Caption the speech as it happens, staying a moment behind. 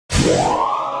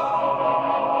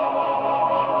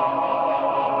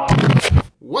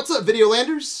What's up,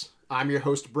 Videolanders? I'm your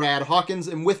host, Brad Hawkins,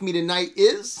 and with me tonight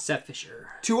is... Seth Fisher.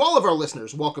 To all of our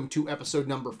listeners, welcome to episode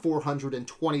number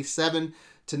 427.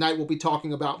 Tonight we'll be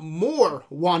talking about more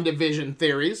WandaVision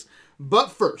theories.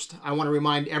 But first, I want to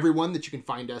remind everyone that you can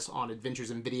find us on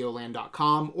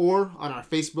adventuresinvideoland.com or on our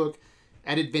Facebook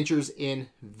at Adventures in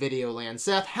Videoland.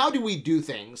 Seth, how do we do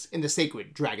things in the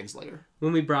sacred Dragon's Lair?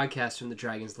 When we broadcast from the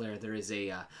Dragon's Lair, there is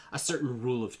a certain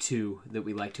rule of two that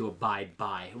we like to abide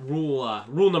by.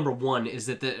 Rule number one is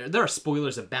that there are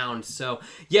spoilers abound. So,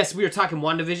 yes, we are talking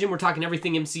WandaVision. We're talking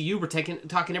everything MCU. We're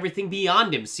talking everything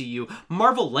beyond MCU.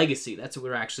 Marvel Legacy, that's what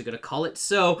we're actually going to call it.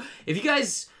 So, if you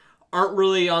guys aren't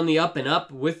really on the up and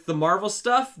up with the Marvel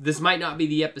stuff, this might not be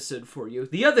the episode for you.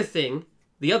 The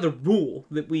other rule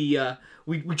that we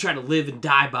try to live and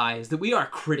die by is that we are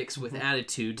critics with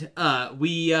attitude.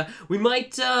 We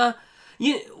might have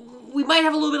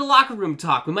a little bit of locker room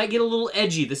talk. We might get a little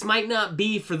edgy. This might not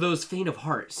be for those faint of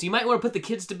heart. So you might want to put the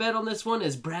kids to bed on this one,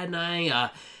 as Brad and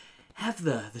I have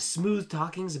the smooth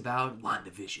talkings about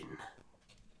WandaVision.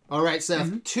 All right,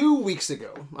 Seth, 2 weeks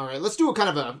ago. All right, let's do a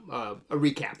kind of a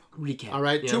recap. All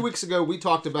right, yeah. 2 weeks ago, we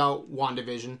talked about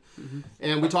WandaVision,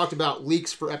 and we talked about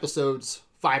leaks for episodes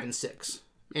 5 and 6.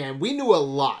 And we knew a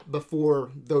lot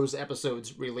before those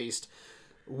episodes released.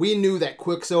 We knew that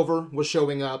Quicksilver was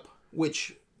showing up,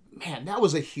 which, man, that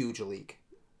was a huge leak.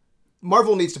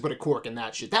 Marvel needs to put a cork in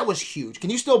that shit. That was huge. Can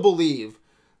you still believe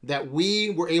that we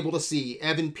were able to see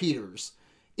Evan Peters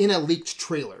in a leaked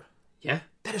trailer? Yeah.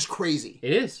 That is crazy.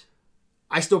 It is.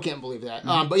 I still can't believe that.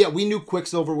 But yeah, we knew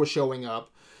Quicksilver was showing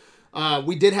up.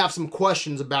 We did have some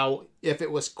questions about if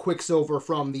it was Quicksilver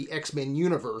from the X-Men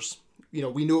universe. You know,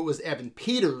 we knew it was Evan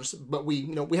Peters, but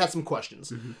we had some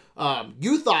questions.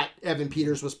 You thought Evan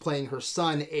Peters was playing her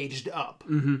son aged up.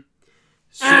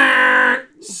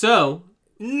 So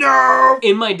no.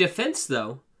 In my defense,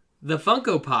 though, the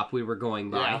Funko Pop we were going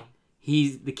by,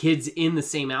 the kid's in the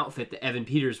same outfit that Evan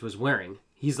Peters was wearing.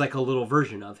 He's like a little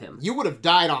version of him. You would have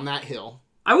died on that hill.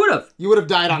 I would have. You would have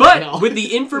died on that hill. But with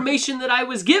the information that I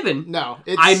was given,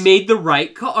 I made the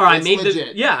right call. Or I made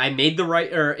legit. I made the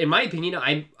right. Or in my opinion,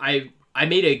 I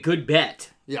made a good bet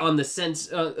on the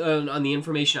sense on the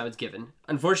information I was given.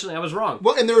 Unfortunately, I was wrong.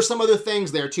 Well, and there were some other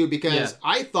things there too, because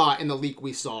I thought in the leak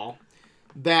we saw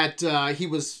that he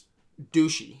was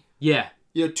douchey. Yeah.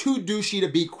 You know, too douchey to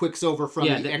be Quicksilver from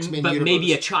the X-Men universe. But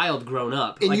maybe a child grown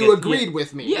up. And you agreed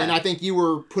with me. Yeah. And I think you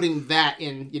were putting that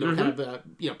in, kind of a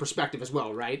perspective as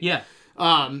well, right? Yeah.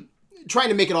 Trying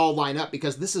to make it all line up,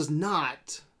 because this is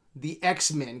not the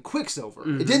X-Men Quicksilver.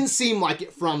 It didn't seem like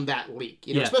it from that leak,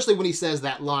 especially when he says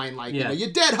that line like,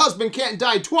 your dead husband can't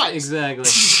die twice. Exactly.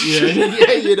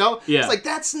 It's like,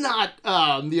 that's not,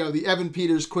 the Evan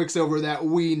Peters Quicksilver that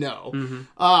we know.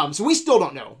 So we still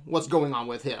don't know what's going on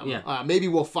with him. Yeah. Maybe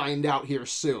we'll find out here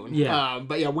soon. Yeah.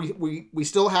 But yeah, we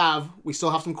still have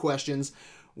some questions.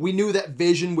 We knew that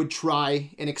Vision would try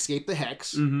and escape the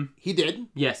Hex. He did.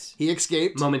 Yes. He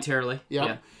escaped. Momentarily. Yep.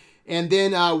 Yeah. And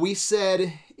then we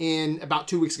said in about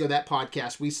 2 weeks ago, that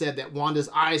podcast, we said that Wanda's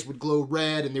eyes would glow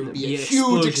red and there would be a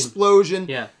huge explosion.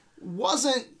 Yeah.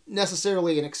 Wasn't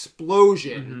necessarily an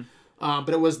explosion, but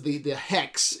it was the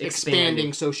Hex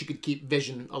expanding so she could keep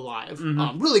Vision alive.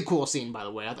 Really cool scene, by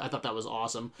the way. I thought that was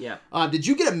awesome. Yeah. Did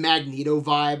you get a Magneto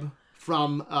vibe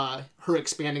from her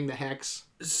expanding the Hex?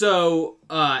 So,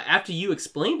 after you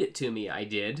explained it to me, I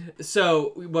did.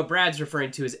 So, what Brad's referring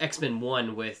to is X-Men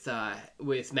 1 with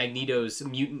Magneto's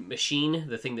mutant machine,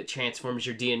 the thing that transforms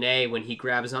your DNA when he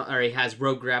grabs on, or he has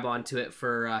Rogue grab onto it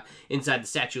for inside the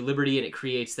Statue of Liberty, and it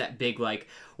creates that big, like,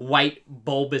 white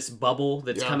bulbous bubble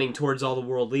that's coming towards all the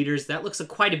world leaders. That looks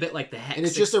quite a bit like the Hex. And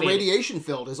it's just a radiation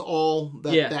field is all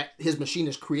that his machine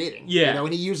is creating. Yeah.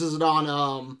 And he uses it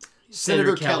on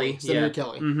Senator Kelly. Senator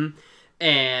Kelly.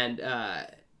 And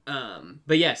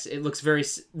but yes, it looks very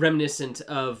reminiscent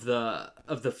of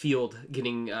the field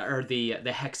getting or the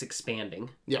Hex expanding.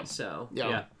 Yeah. So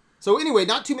yeah. So anyway,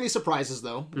 not too many surprises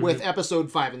though with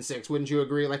episode 5 and 6. Wouldn't you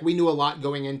agree? Like, we knew a lot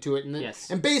going into it,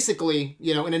 and basically,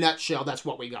 in a nutshell, that's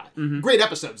what we got. Great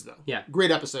episodes though. Yeah.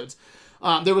 Great episodes.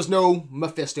 There was no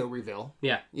Mephisto reveal.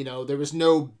 Yeah. There was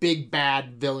no big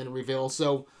bad villain reveal.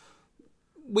 So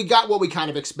we got what we kind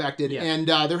of expected, and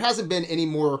there hasn't been any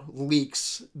more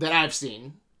leaks that I've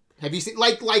seen. Have you seen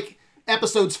like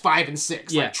episodes 5 and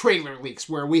 6, like trailer leaks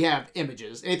where we have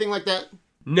images, anything like that?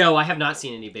 No, I have not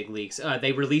seen any big leaks.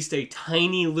 They released a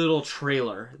tiny little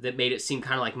trailer that made it seem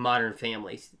kind of like Modern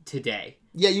Family today.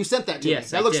 Yeah, you sent that to me.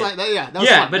 That looks like that. Yeah, that was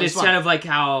fun. But it's kind of like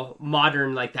how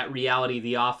modern, like that reality,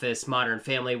 The Office, Modern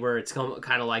Family, where it's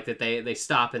kind of like that they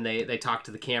stop and they talk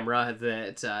to the camera.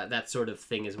 That sort of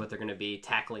thing is what they're going to be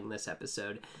tackling this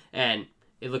episode. And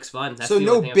It looks fun. That's so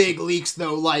no big leaks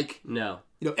though, like no.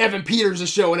 Evan Peters is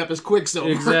showing up as Quicksilver.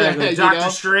 Exactly. Doctor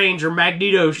Strange or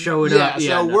Magneto showing up.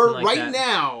 Yeah, so we're right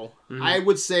now, I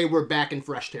would say we're back in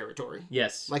fresh territory.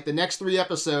 Yes. Like the next 3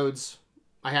 episodes,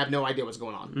 I have no idea what's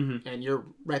going on. And you're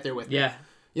right there with me.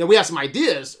 Yeah. We have some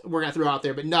ideas we're going to throw out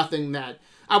there, but nothing that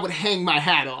I would hang my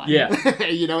hat on. Yeah.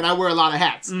 And I wear a lot of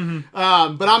hats.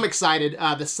 But I'm excited.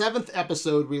 The 7th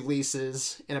episode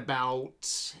releases in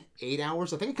about 8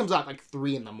 hours. I think it comes out like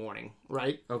 3 in the morning,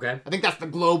 right? Okay. I think that's the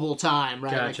global time,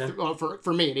 right? Gotcha. Like,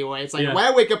 for me anyway. It's like when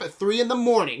I wake up at 3 in the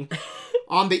morning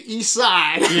on the east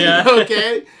side,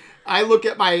 okay? I look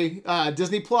at my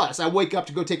Disney Plus. I wake up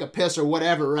to go take a piss or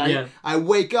whatever, right? Yeah. I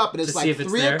wake up and it's like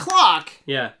 3 o'clock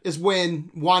is when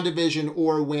WandaVision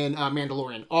or when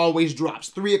Mandalorian always drops.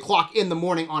 3 o'clock in the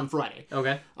morning on Friday.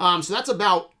 Okay. So that's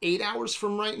about 8 hours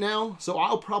from right now. So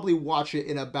I'll probably watch it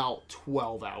in about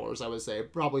 12 hours, I would say.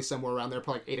 Probably somewhere around there,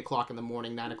 probably like 8 o'clock in the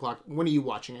morning, 9 o'clock. When are you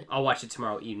watching it? I'll watch it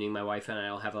tomorrow evening. My wife and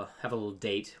I will have a little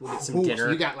date. We'll get some dinner.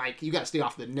 So you got to stay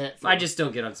off the net. I just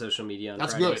don't get on social media on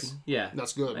That's Fridays. Good. Yeah.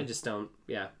 That's good. I just don't,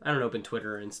 I don't open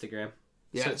Twitter or Instagram.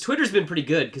 Yeah. So Twitter's been pretty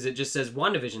good because it just says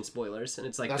WandaVision spoilers, and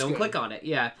it's like, don't click on it.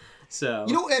 Yeah. So.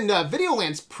 And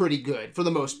Videoland's pretty good for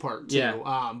the most part, too.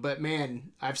 Yeah. But,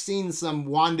 man, I've seen some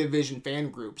WandaVision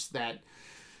fan groups that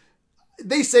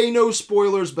they say no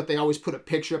spoilers, but they always put a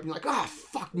picture up, and you're like,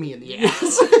 fuck me in the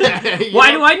ass.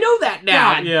 Why do I know that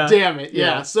now? God damn it.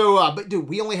 Yeah. So, but, dude,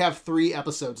 we only have 3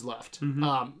 episodes left.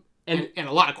 And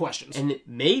a lot of questions. And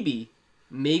maybe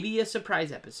a surprise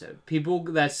episode. People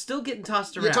that's still getting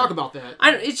tossed around. Yeah, talk about that.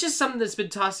 It's just something that's been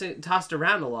tossed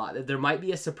around a lot. That there might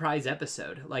be a surprise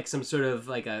episode, like some sort of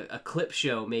like a clip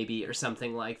show maybe or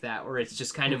something like that, or it's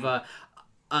just kind of a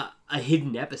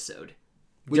hidden episode.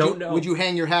 Don't know. Would you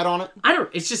hang your hat on it? I don't.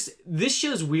 It's just this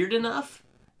show's weird enough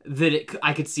that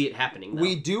I could see it happening. Though.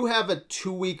 We do have a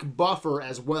 2-week buffer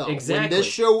as well. Exactly. When this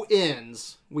show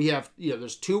ends, we have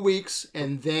there's 2 weeks,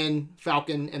 and then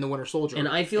Falcon and the Winter Soldier. And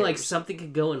I feel like something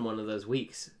could go in one of those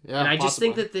weeks. Yeah, and I possibly. just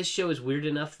think that this show is weird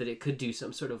enough that it could do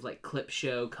some sort of like clip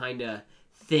show kind of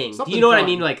thing. Something Do you know fun. what I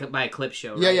mean? Like by a clip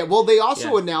show, right? Yeah. Well, they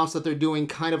also announced that they're doing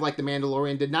kind of like The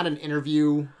Mandalorian did, not an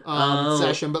interview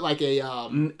session, but like a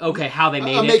how they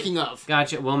made a making of.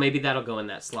 Gotcha. Well, maybe that'll go in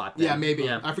that slot. Then. Yeah, maybe.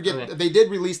 Yeah. I forget. Okay. They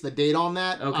did release the date on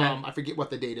that. Okay. I forget what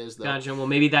the date is though. Gotcha. Well,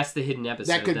 maybe that's the hidden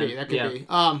episode. That could then. be. That could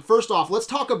be. First off, let's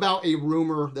talk about a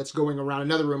rumor that's going around.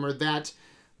 Another rumor that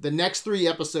the next 3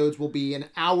 episodes will be an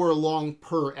hour long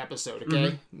per episode,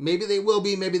 okay? Maybe they will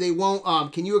be, maybe they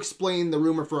won't. Can you explain the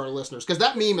rumor for our listeners? Because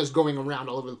that meme is going around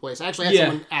all over the place. I actually had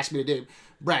someone ask me today,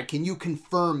 Brad, can you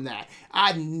confirm that?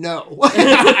 No.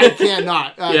 I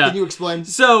cannot. Can you explain?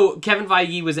 So, Kevin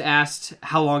Feige was asked,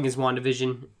 how long is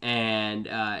WandaVision? And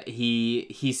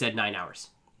he said 9 hours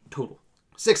total.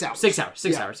 6 hours. 6 hours.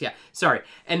 6 hours. Yeah. Sorry.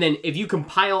 And then if you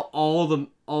compile all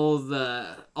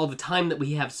the time that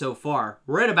we have so far,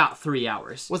 we're at about 3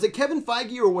 hours. Was it Kevin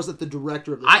Feige or was it the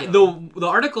director of the show? The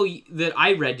article that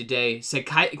I read today said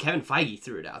Kevin Feige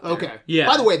threw it out there. Okay. Yeah.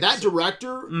 By the way, that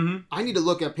director, I need to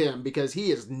look up him because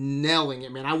he is nailing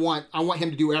it, man. I want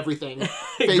him to do everything.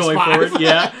 Phase Going 5. forward.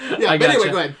 Yeah. Yeah. But anyway,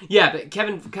 go ahead. Yeah, but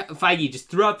Kevin Feige just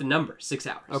threw out the number 6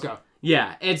 hours. Okay.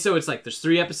 Yeah, and so it's like there's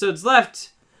 3 episodes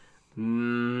left.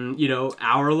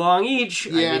 Hour long each.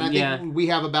 Yeah, I think we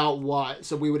have about what?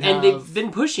 So we would have. And they've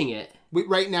been pushing it.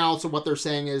 Right now, so what they're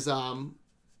saying is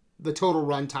the total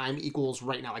runtime equals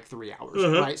right now like 3 hours,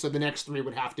 right? So the next 3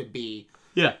 would have to be.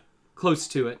 Yeah, close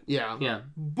to it. Yeah. Yeah.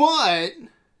 But.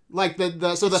 Like the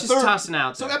it's third, just tossing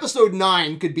out so there. Episode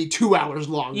 9 could be 2 hours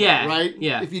long. Yeah, right.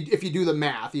 Yeah, if you do the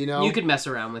math, you could mess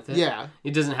around with it. Yeah,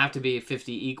 it doesn't have to be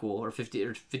 50 equal or 50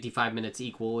 or 55 minutes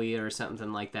equally or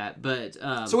something like that. But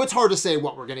so it's hard to say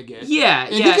what we're gonna get. Yeah,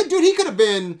 and he could have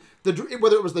been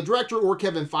whether it was the director or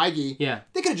Kevin Feige. Yeah,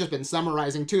 they could have just been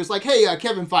summarizing too. It's like, hey,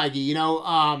 Kevin Feige,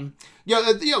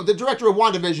 the director of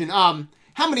WandaVision.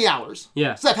 How many hours?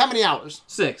 Yeah, Seth, how many hours?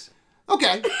 6.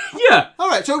 Okay. Yeah. All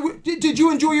right. So, did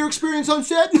you enjoy your experience on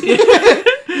set?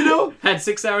 Had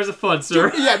 6 hours of fun,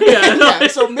 sir. Yeah.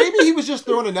 So maybe he was just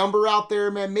throwing a number out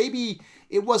there, man. Maybe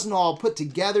it wasn't all put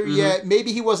together yet.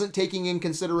 Maybe he wasn't taking in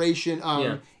consideration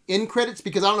end credits,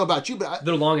 because I don't know about you, but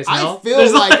they're long as hell. I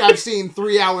feel like I've seen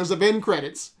 3 hours of end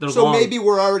credits. So long. Maybe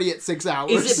we're already at 6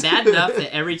 hours. Is it bad enough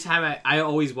that every time I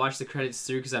always watch the credits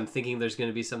through because I'm thinking there's going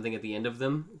to be something at the end of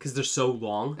them because they're so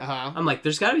long? I'm like,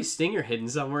 there's got to be stinger hidden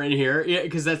somewhere in here. Yeah,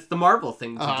 because that's the Marvel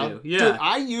thing to do. Yeah. Dude,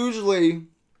 I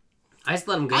just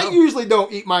let them go. I usually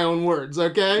don't eat my own words,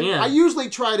 okay? Yeah. I usually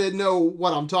try to know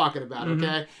what I'm talking about,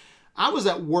 okay? I was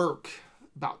at work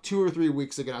about 2 or 3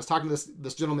 weeks ago. I was talking to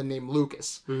this gentleman named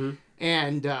Lucas.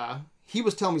 And he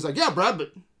was telling me, he's like, yeah, Brad,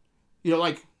 but,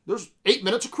 like, there's 8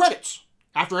 minutes of credits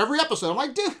after every episode. I'm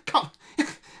like, dude, come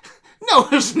no,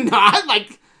 there's not.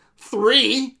 Like,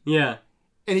 3. Yeah.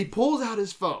 And he pulls out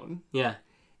his phone. Yeah.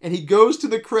 And he goes to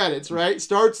the credits, right?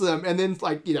 Starts them, and then,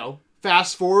 like,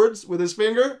 fast forwards with his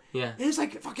finger. Yeah. And it's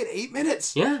like fucking 8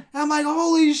 minutes. Yeah. And I'm like,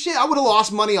 holy shit, I would have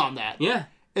lost money on that. Yeah.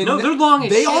 And no, they're long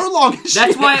as shit. They are long as shit.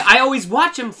 That's why I always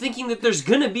watch them thinking that there's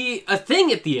going to be a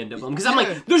thing at the end of them. Because I'm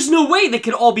like, there's no way they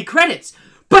could all be credits.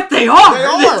 But they are. They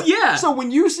are. Yeah. So when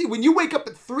you wake up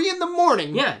at 3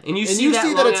 a.m. Yeah, and you see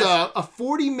that it's a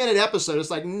 40-minute episode,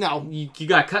 it's like, no. You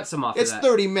got to cut some off it's of that.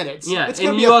 30 minutes. Yeah. It's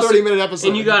going to be a 30-minute episode.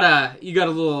 And you got a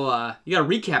little, you got a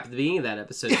recap at the beginning of that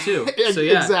episode, too. So,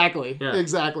 yeah. Exactly. Yeah.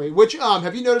 Exactly. Which,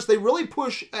 have you noticed they really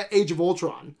push Age of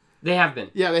Ultron? They have been.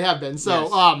 Yeah, they have been. So,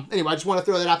 yes. Anyway, I just want to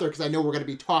throw that out there because I know we're going to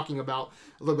be talking about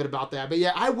a little bit about that. But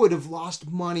yeah, I would have lost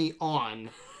money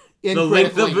on the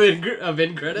length of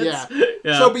end credits.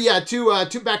 Yeah. So, but yeah,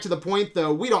 to back to the point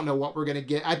though, we don't know what we're going to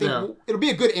get. I think it'll be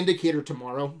a good indicator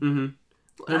tomorrow. Mm-hmm.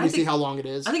 When we see how long it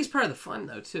is. I think it's part of the fun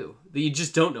though too. That you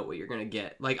just don't know what you're going to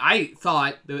get. Like I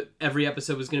thought that every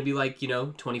episode was going to be like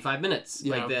 25 minutes,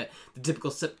 like the typical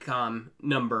sitcom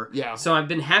number. Yeah. So I've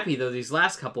been happy though. These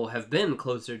last couple have been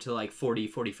closer to like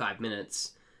 40-45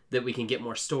 minutes that we can get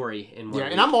more story in. Yeah,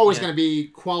 and I'm always going to be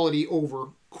quality over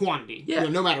quantity. Yeah.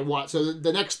 No matter what. So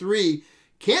the next 3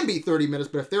 can be 30 minutes,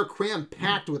 but if they're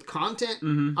cram-packed with content,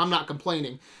 I'm not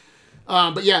complaining.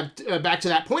 But yeah, back to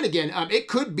that point again, it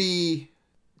could be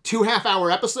 2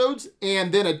 half-hour episodes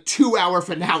and then a 2-hour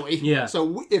finale. Yeah.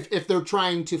 So if they're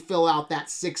trying to fill out that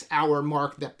 6-hour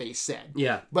mark that they said.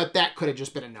 Yeah. But that could have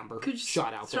just been a number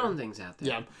shot out there. Throwing things out there.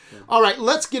 Yeah. All right,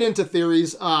 let's get into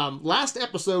theories. Last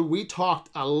episode, we talked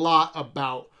a lot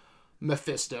about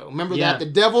Mephisto. Remember that? The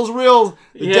devil's real.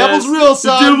 The devil's real,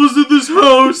 son. The devil's in this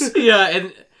house. Yeah,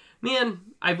 and man,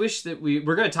 I wish that we're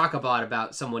going to talk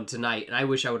about someone tonight, and I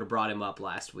wish I would have brought him up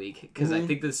last week because I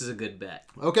think this is a good bet.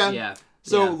 Okay. Yeah.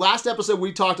 So last episode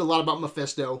we talked a lot about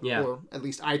Mephisto, or at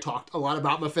least I talked a lot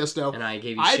about Mephisto, and I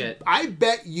gave you shit. I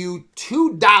bet you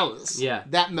 $2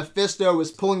 that Mephisto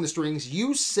is pulling the strings.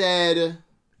 You said,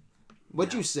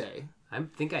 what'd you say? I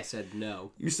think I said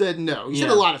no. You said no. You said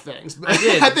a lot of things. But I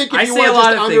did. I think if you want to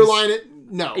just underline it,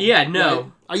 no. Yeah, no.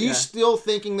 Right? Are you still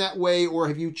thinking that way, or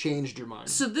have you changed your mind?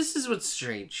 So this is what's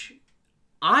strange.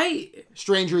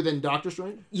 Stranger than Doctor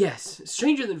Strange? Yes,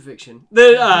 stranger than fiction.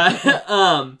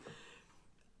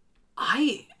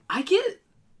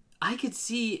 I could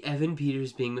see Evan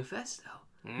Peters being Mephisto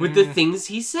with the things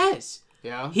he says.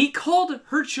 Yeah. He called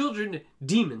her children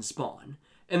demon spawn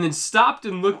and then stopped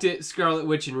and looked at Scarlet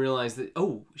Witch and realized that,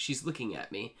 oh, she's looking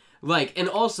at me. Like, and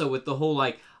also with the whole,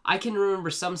 like, I can remember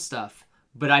some stuff,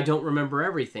 but I don't remember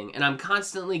everything. And I'm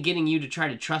constantly getting you to try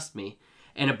to trust me.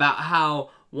 And about how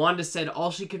Wanda said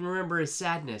all she can remember is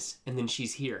sadness, and then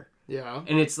she's here. Yeah.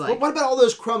 And it's like... But what about all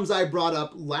those crumbs I brought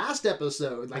up last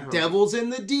episode? Like devil's in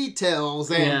the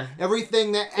details and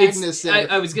everything that Agnes said.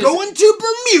 I was going to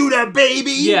Bermuda,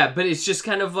 baby! Yeah, but it's just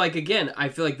kind of like, again, I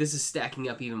feel like this is stacking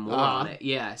up even more on it.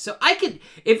 Yeah. So I could...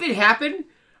 If it happened...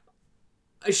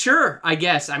 Sure, I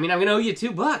guess. I mean, I'm going to owe you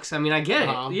 $2. I mean, I get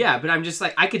it. Yeah, but I'm just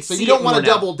like, I could see it. So you don't want to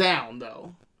double down,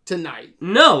 though, tonight?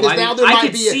 No, I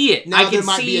could see it. I could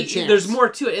see there's more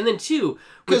to it. And then, too,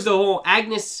 with the whole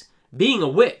Agnes being a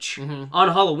witch on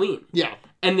Halloween. Yeah.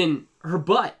 And then her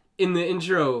butt in the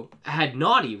intro had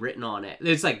naughty written on it.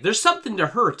 It's like, there's something to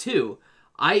her, too.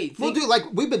 I think... Well, dude, like,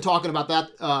 we've been talking about that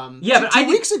two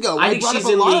weeks ago. I brought up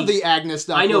a lot of the Agnes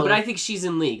stuff. I know, but I think she's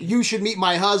in league. You should meet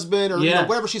my husband, or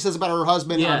whatever she says about her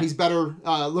husband. He's better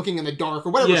looking in the dark, or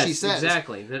whatever she says.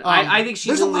 Exactly. I think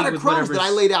she's in league. There's a lot of crumbs that I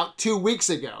laid out 2 weeks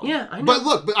ago. Yeah, I know. But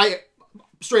look,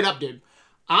 straight up, dude,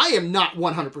 I am not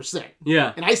 100%.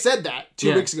 Yeah. And I said that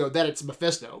 2 weeks ago, that it's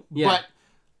Mephisto. Yeah. But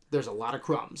there's a lot of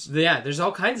crumbs. Yeah, there's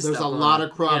all kinds of stuff. There's a lot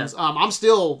of crumbs. Yeah. I'm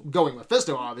still going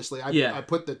Mephisto, obviously. I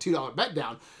put the $2 bet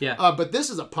down. Yeah. But this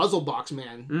is a puzzle box,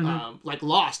 man. Like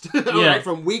Lost. Right,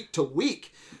 from week to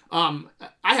week. I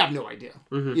have no idea.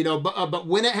 But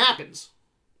when it happens,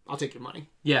 I'll take your money.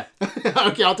 Yeah.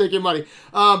 Okay, I'll take your money.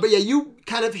 But yeah, you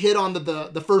kind of hit on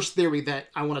the first theory that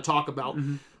I want to talk about.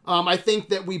 I think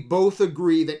that we both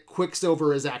agree that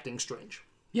Quicksilver is acting strange.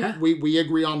 Yeah. We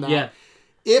agree on that. Yeah.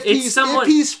 If he's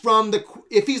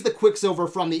the Quicksilver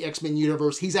from the X-Men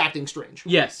universe, he's acting strange.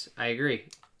 Yes, I agree.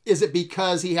 Is it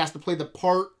because he has to play the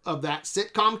part of that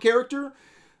sitcom character?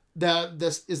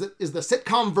 Is the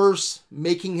sitcom verse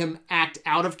making him act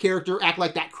out of character, act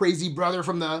like that crazy brother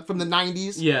from the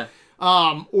 90s? Yeah.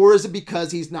 Or is it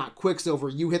because he's not Quicksilver?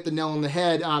 You hit the nail on the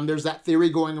head. There's that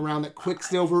theory going around that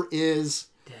Quicksilver is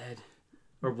dead.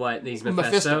 Or what? He's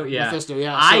Mephisto? Mephisto,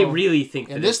 yeah. I really think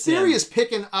that this theory is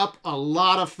picking up a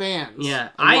lot of fans. Yeah.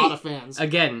 A lot of fans.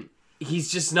 Again,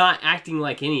 he's just not acting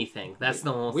like anything. That's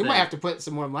the whole thing. We might have to put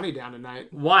some more money down tonight.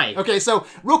 Why? Okay, so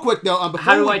real quick though,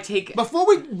 before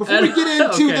we get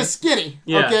into the skinny,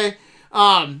 okay?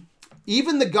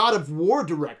 Even the God of War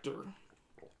director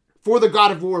for the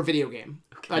God of War video game.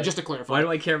 Just to clarify. Why do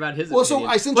I care about his opinion? So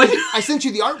I sent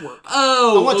you the artwork.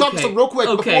 Oh, I want to talk some real quick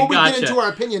before we get into our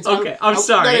opinions. Okay, I'm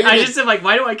sorry. I just said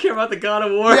why do I care about the God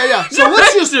of War? Yeah. So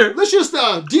let's just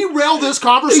derail this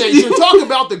conversation and talk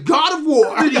about the God of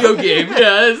War video game.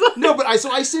 Yeah. No, but I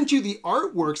sent you the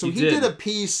artwork. So he did a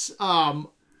piece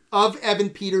of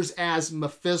Evan Peters as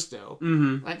Mephisto.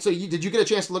 Mm-hmm. So did you get a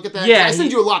chance to look at that? Yeah, I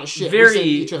sent you a lot of shit.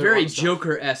 Very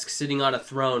Joker-esque, sitting on a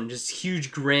throne, just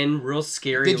huge grin, real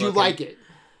scary. Did you like it?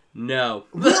 No.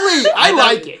 Really? I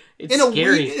like it. It's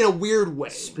scary. In a weird way.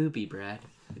 Spoopy, Brad.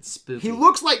 It's spooky. He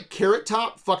looks like Carrot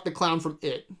Top, fuck the clown from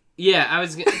It. Yeah, I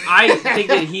think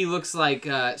that he looks like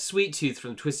Sweet Tooth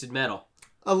from Twisted Metal.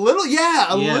 A little,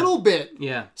 a little bit.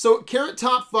 Yeah. So Carrot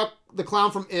Top, fuck the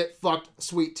clown from It, fucked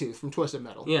Sweet Tooth from Twisted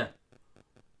Metal. Yeah.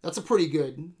 That's a pretty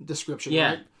good description,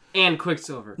 right? And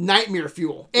Quicksilver. Nightmare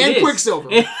fuel. And Quicksilver.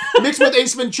 Mixed with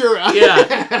Ace Ventura.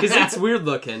 Yeah, because it's weird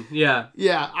looking. Yeah.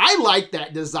 Yeah, I like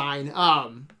that design.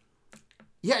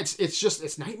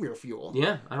 It's nightmare fuel.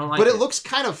 Yeah, I don't like it. But it looks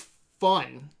kind of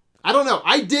fun. I don't know.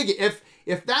 I dig it.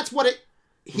 If that's what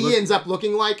he ends up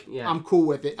looking like, I'm cool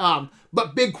with it.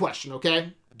 But big question,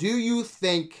 okay? Do you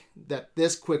think that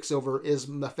this Quicksilver is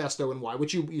Mephisto and why?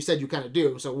 Which you said you kind of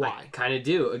do, so why? I kind of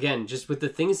do. Again, just with the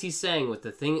things he's saying, with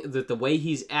the way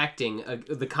he's acting,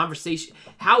 the conversation,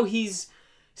 how he's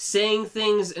saying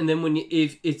things, and then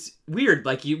if it's weird,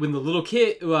 like when the little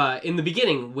kid in the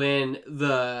beginning, when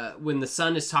the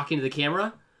son is talking to the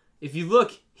camera, if you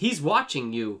look, he's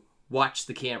watching you watch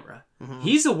the camera. Mm-hmm.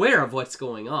 He's aware of what's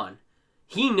going on.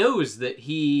 He knows that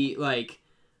he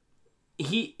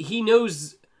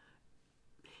knows.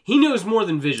 He knows more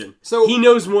than Vision. So he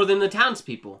knows more than the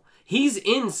townspeople. He's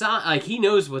inside, like he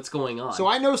knows what's going on. So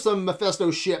I know some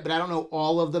Mephisto shit, but I don't know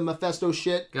all of the Mephisto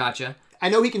shit. Gotcha. I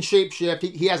know he can shapeshift.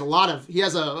 He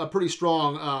has a pretty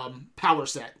strong power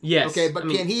set. Yes. Okay, but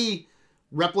can he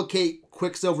replicate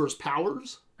Quicksilver's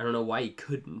powers? I don't know why he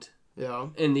couldn't. Yeah.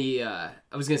 And I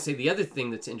was gonna say the other thing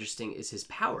that's interesting is his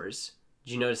powers.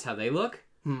 Did you notice how they look?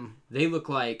 They look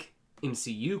like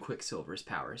MCU Quicksilver's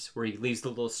powers, where he leaves the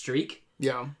little streak.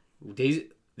 Yeah.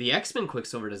 The X-Men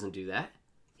Quicksilver doesn't do that.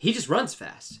 He just runs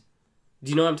fast. Do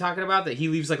you know what I'm talking about? That he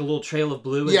leaves like a little trail of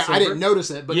blue and silver? I didn't notice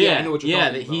it, but I know what you're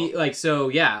talking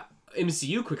about.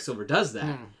 MCU Quicksilver does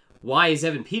that. Why is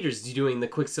Evan Peters doing the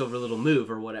Quicksilver little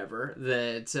move or whatever?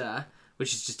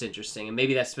 Which is just interesting. And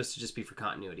maybe that's supposed to just be for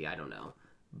continuity. I don't know.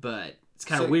 But it's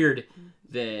kind of weird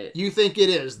that... You think it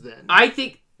is, then?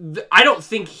 I don't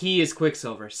think he is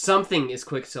Quicksilver. Something is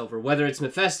Quicksilver. Whether it's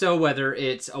Mephisto, whether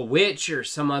it's a witch, or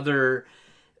some other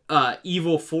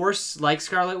evil force like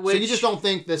Scarlet Witch. So you just don't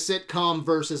think the sitcom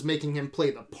versus making him play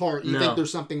the part. You think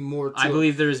there's something more to it. I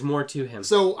believe there is more to him.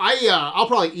 So I'll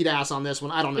probably eat ass on this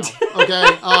one. I don't know.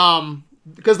 Okay?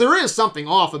 Because there is something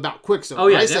off about Quicksilver. Oh,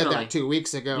 yeah, I definitely. said that 2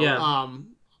 weeks ago. Yeah.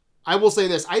 I will say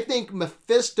this. I think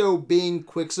Mephisto being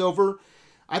Quicksilver,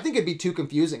 I think it'd be too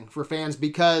confusing for fans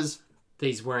because...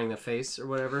 He's wearing the face or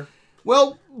whatever.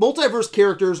 Well, multiverse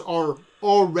characters are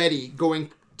already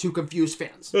going to confuse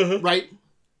fans, right?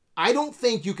 I don't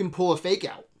think you can pull a fake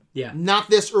out. Yeah. Not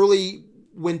this early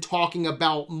when talking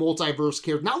about multiverse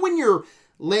characters. Not when you're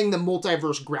laying the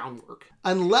multiverse groundwork.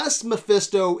 Unless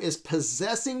Mephisto is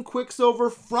possessing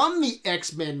Quicksilver from the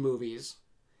X-Men movies,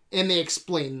 and they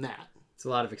explain that. It's a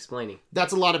lot of explaining.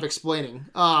 That's a lot of explaining.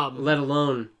 Let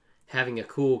alone... having a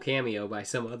cool cameo by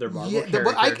some other Marvel character.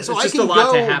 But it's just a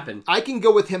lot to happen. I can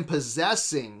go with him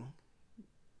possessing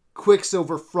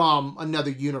Quicksilver from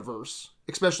another universe,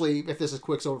 especially if this is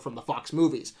Quicksilver from the Fox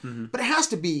movies. Mm-hmm. But it has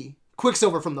to be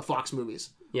Quicksilver from the Fox movies.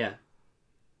 Yeah.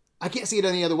 I can't see it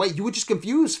any other way. You would just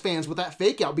confuse fans with that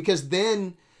fake out, because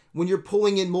then when you're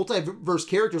pulling in multiverse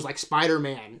characters like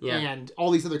Spider-Man and all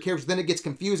these other characters, then it gets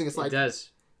confusing. It's like... It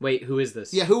does. Wait, who is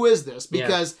this? Yeah, who is this?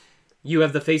 Because... You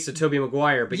have the face of Tobey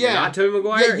Maguire, but you're not Tobey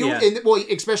Maguire? Well,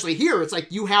 especially here, it's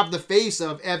like you have the face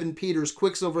of Evan Peters,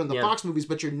 Quicksilver in the Fox movies,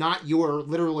 but you're not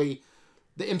literally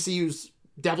the MCU's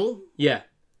devil. Yeah.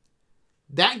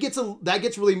 That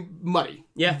gets really muddy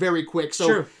very quick. So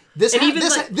True. This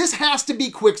has to be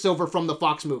Quicksilver from the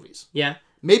Fox movies. Yeah.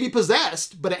 Maybe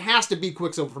possessed, but it has to be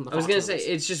Quicksilver from the Fox movies. I was going to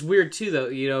say, it's just weird too, though,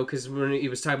 because when he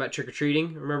was talking about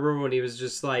trick-or-treating, remember when he was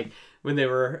just like... When they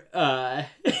were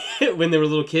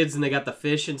little kids and they got the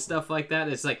fish and stuff like that,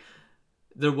 it's like,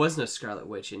 there was no Scarlet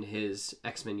Witch in his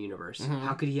X-Men universe.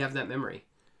 How could he have that memory?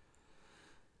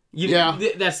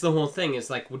 That's the whole thing. Is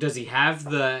like, does he have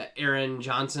the Aaron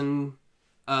Johnson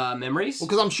memories? Well,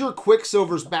 because I'm sure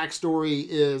Quicksilver's backstory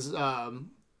is...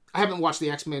 I haven't watched the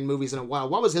X-Men movies in a while.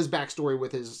 What was his backstory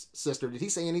with his sister? Did he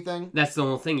say anything? That's the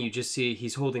whole thing. You just see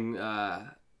he's holding...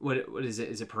 What is it?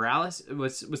 Is it Paralysis?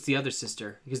 What's the other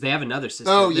sister? Because they have another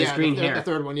sister. Oh, There's yeah. green hair. The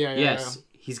third one, yeah. Yes.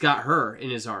 Yeah. He's got her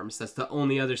in his arms. That's the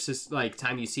only other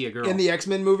time you see a girl. In the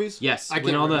X-Men movies? Yes. I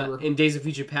can't remember. In Days of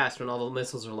Future Past, when all the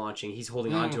missiles are launching, he's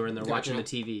holding onto her and they're watching the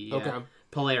TV. Yeah. Okay.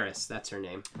 Polaris, that's her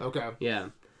name. Okay. Yeah.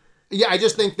 Yeah, I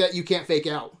just think that you can't fake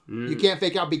out. You can't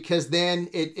fake out because then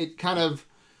it kind of...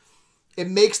 It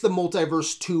makes the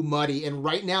multiverse too muddy, and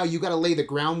right now you got to lay the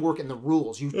groundwork and the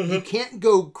rules. You can't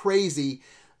go crazy.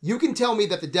 You can tell me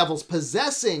that the devil's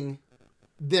possessing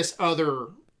this other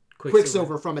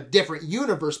Quicksilver from a different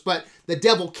universe, but the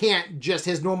devil can't just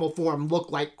his normal form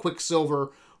look like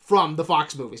Quicksilver from the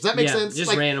Fox movies. Does that make sense?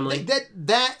 Just randomly.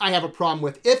 That I have a problem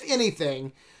with. If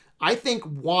anything, I think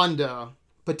Wanda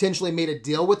potentially made a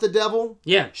deal with the devil.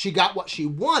 Yeah. She got what she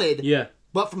wanted. Yeah.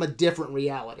 But from a different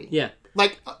reality. Yeah.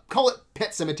 Like, call it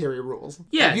Pet Cemetery rules.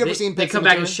 Yeah. Have you ever seen Pet Cemetery? They come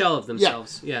back in a shell of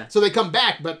themselves. Yeah. So they come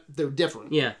back, but they're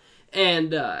different. Yeah.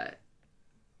 And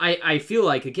I feel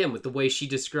like, again, with the way she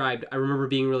described, I remember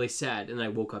being really sad, and I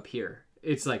woke up here.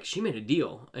 It's like she made a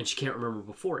deal, and she can't remember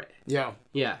before it. Yeah.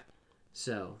 Yeah.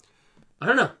 So, I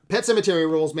don't know. Pet Cemetery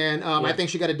rules, man. I think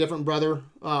she got a different brother.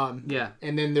 Yeah.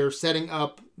 And then they're setting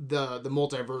up the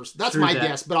multiverse. That's my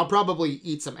guess, but I'll probably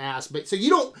eat some ass. But so you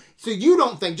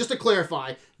don't think, just to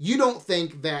clarify, you don't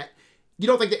think that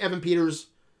Evan Peters'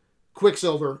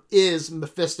 Quicksilver is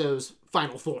Mephisto's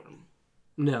final form?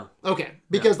 No. Okay,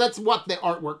 because that's what the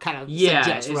artwork kind of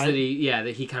suggests, right?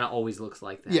 That he kind of always looks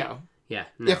like that. Yeah. Yeah.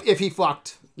 No. If he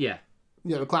fucked. Yeah.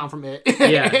 The clown from It.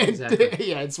 Yeah,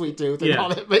 exactly. And Sweet Tooth and all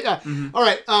that. But yeah. All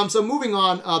right. So moving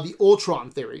on, the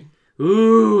Ultron theory.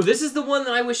 Ooh, this is the one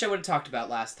that I wish I would have talked about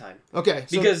last time. Okay.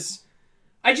 Because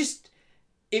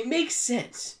it makes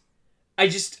sense.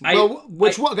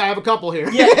 Which one? I have a couple here.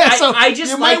 Yeah, so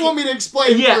you might want me to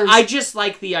explain first. I just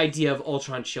like the idea of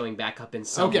Ultron showing back up in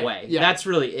some way. Yeah. That's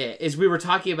really it. Is we were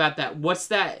talking about that. What's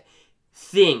that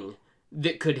thing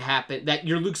that could happen? That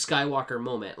your Luke Skywalker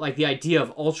moment, like the idea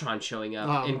of Ultron showing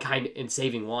up and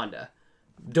saving Wanda.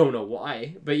 Don't know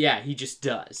why, but yeah, he just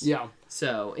does. Yeah.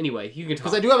 So anyway, you can talk.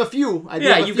 Because I do have a few.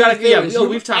 You've got a few.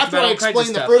 We've talked after about I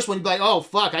explain the first one, you'd be like, "Oh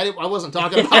fuck, I wasn't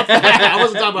talking about that. I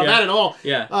wasn't talking about that at all."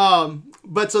 Yeah.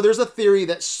 But so there's a theory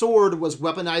that Sword was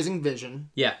weaponizing Vision.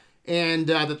 Yeah. And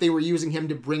that they were using him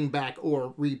to bring back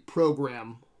or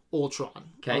reprogram Ultron.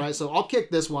 Okay. All right. So I'll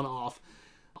kick this one off.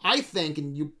 I think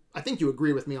you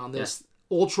agree with me on this.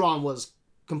 Yeah. Ultron was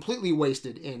completely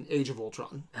wasted in Age of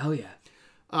Ultron. Hell yeah.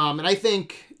 And I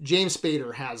think James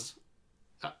Spader has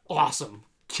an awesome,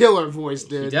 killer voice,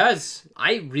 dude. He does.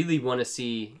 I really want to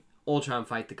see Ultron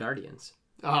fight the Guardians.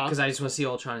 Because I just want to see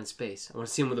Ultron in space. I want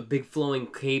to see him with a big flowing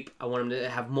cape. I want him to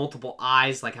have multiple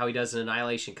eyes, like how he does in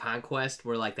Annihilation Conquest,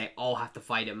 where like they all have to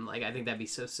fight him. Like I think that'd be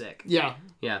so sick. Yeah.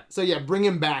 Yeah. So yeah, bring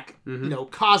him back.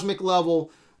 Cosmic level,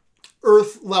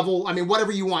 Earth level. I mean,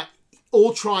 whatever you want.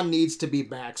 Ultron needs to be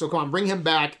back. So come on, bring him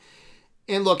back.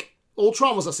 And look,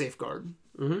 Ultron was a safeguard.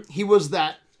 Mm-hmm. He was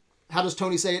that. How does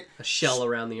Tony say it? A shell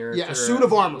around the Earth. Yeah, a suit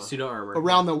of armor. A suit of armor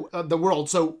around the world.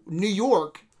 So New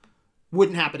York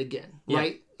wouldn't happen again,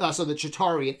 right? So the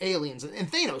Chitauri and aliens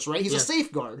and Thanos, right? He's a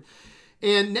safeguard.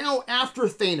 And now after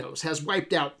Thanos has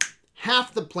wiped out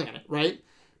half the planet, right?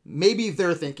 Maybe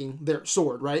they're thinking, their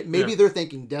Sword, right? Maybe they're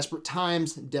thinking desperate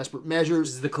times, desperate measures.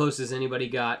 This is the closest anybody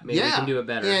got. Maybe we can do it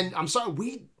better. And I'm sorry,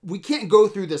 we can't go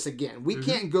through this again. We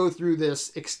can't go through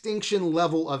this extinction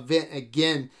level event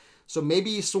again. So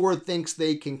maybe Sword thinks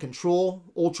they can control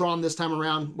Ultron this time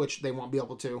around, which they won't be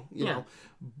able to, you know.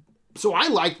 So I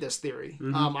like this theory.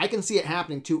 I can see it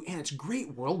happening too, and it's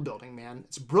great world building, man.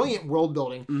 It's brilliant world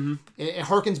building. It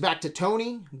harkens back to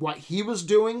Tony, what he was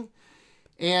doing.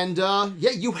 And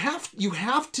you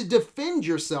have to defend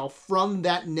yourself from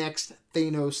that next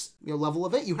Thanos level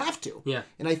event. You have to. Yeah.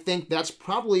 And I think that's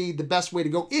probably the best way to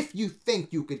go if you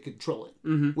think you could control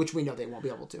it, which we know they won't be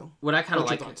able to. What I kind of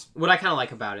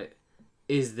like about it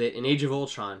is that in Age of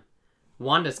Ultron,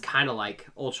 Wanda's kind of like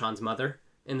Ultron's mother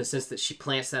in the sense that she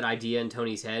plants that idea in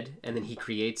Tony's head and then he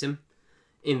creates him.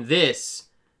 In this,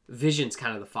 Vision's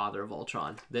kind of the father of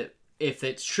Ultron. That if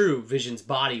it's true, Vision's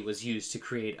body was used to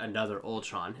create another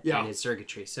Ultron in his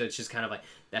circuitry. So it's just kind of like,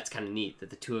 that's kind of neat that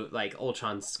the two, like,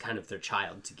 Ultron's kind of their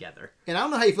child together. And I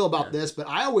don't know how you feel about this, but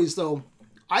I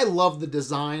love the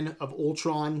design of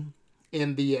Ultron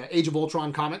in the Age of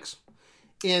Ultron comics.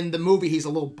 in the movie he's a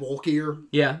little bulkier.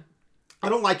 Yeah. I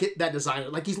don't like that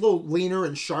design. Like he's a little leaner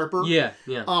and sharper. Yeah,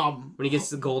 yeah. When he gets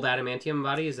the gold adamantium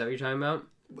body, is that what you're talking about?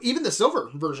 Even the silver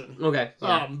version. Okay.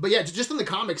 Yeah. But yeah, just in the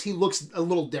comics, he looks a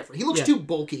little different. He looks too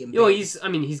bulky and big. Well,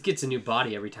 he gets a new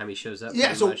body every time he shows up.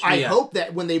 Yeah, so much. I hope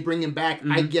that when they bring him back,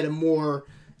 I get a more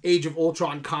Age of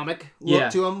Ultron comic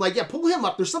look to him. Like, pull him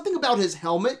up. There's something about his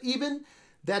helmet, even,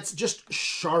 that's just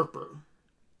sharper.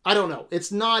 I don't know.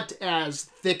 It's not as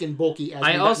thick and bulky as...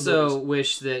 I also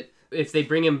wish that if they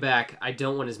bring him back, I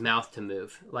don't want his mouth to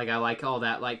move. Like, I like all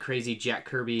that, like, crazy Jack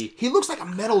Kirby... He looks like a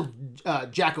metal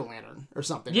jack-o'-lantern or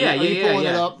something. Yeah, Are you pulling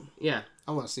it up? Yeah.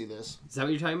 I want to see this. Is that what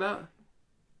you're talking about?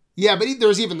 Yeah, but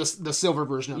there's even the silver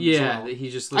version of it as well. He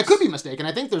just looks... I could be mistaken.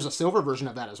 I think there's a silver version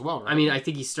of that as well, right? I mean, I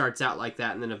think he starts out like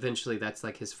that, and then eventually that's,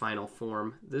 like, his final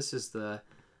form. This is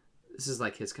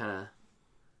like, his kind of...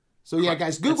 So, yeah,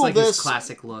 guys, Google like this. His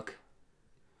classic look.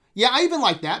 Yeah, I even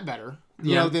like that better.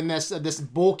 You know, than this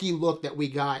bulky look that we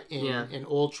got in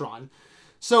Ultron.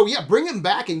 So, yeah, bring him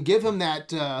back and give him that...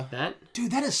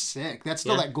 Dude, that is sick. That's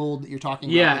still that gold that you're talking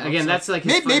about. Yeah, again, that's like...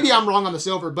 Maybe I'm wrong on the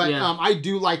silver, but I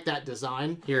do like that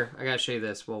design. Here, I gotta show you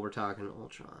this while we're talking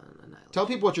Ultron. Annihilation. Tell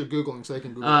people what you're Googling so they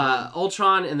can Google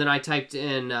Ultron, and then I typed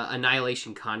in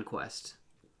Annihilation Conquest.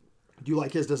 Do you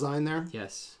like his design there?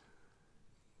 Yes.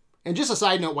 And just a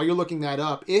side note, while you're looking that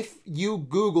up, if you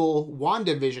Google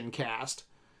WandaVision cast,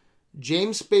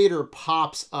 James Spader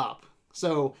pops up.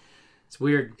 So... It's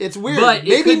weird. It's weird. But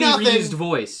maybe it could nothing. Be reused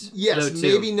voice. Yes,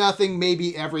 maybe nothing,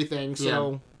 maybe everything.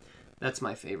 So that's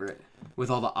my favorite. With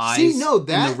all the eyes and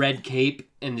the red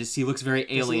cape, and just he looks very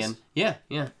alien. Yeah.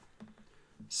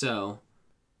 So.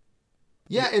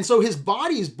 Yeah, and so his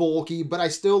body's bulky, but I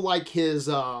still like his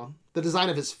the design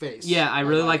of his face. Yeah, I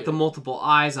really like the multiple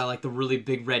eyes. I like the really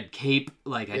big red cape.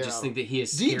 Like, I just think that he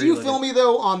is scary. Do you feel me,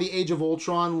 though, on the Age of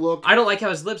Ultron look? I don't like how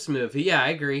his lips move. Yeah, I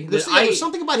agree. There's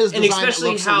something about his design that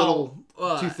looks a little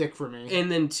too thick for me. And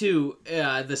then, too,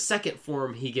 the second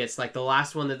form he gets, like the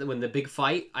last one, when the big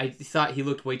fight, I thought he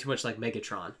looked way too much like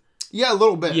Megatron. Yeah, a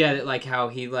little bit. Yeah, like how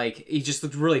he just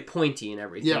looked really pointy and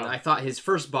everything. Yeah. I thought his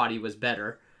first body was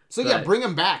better. So, bring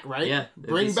him back, right? Yeah.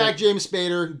 Bring back James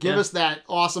Spader. Give us that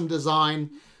awesome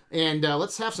design. And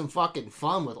let's have some fucking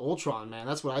fun with Ultron, man.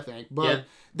 That's what I think. But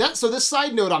so this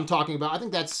side note I'm talking about, I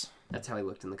think that's how he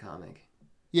looked in the comic.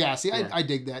 Yeah, see, I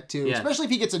dig that too. Yeah. Especially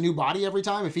if he gets a new body every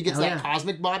time. If he gets that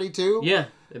cosmic body too. Yeah,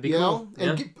 that'd be cool.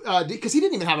 Because he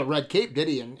didn't even have a red cape, did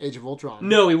he, in Age of Ultron?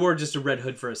 No, he wore just a red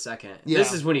hood for a second. Yeah.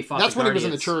 This is when he fought That's the when Guardians.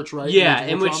 He was in the church, right? Yeah,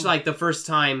 in which, like, the first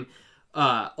time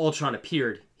Ultron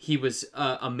appeared, he was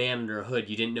a man under a hood.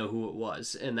 You didn't know who it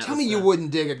was. And that Tell me you wouldn't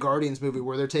dig a Guardians movie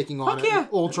where they're taking on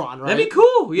Ultron, right? That'd be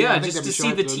cool. Yeah, just to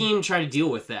see the team try to deal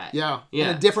with that. Yeah,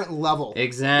 at a different level.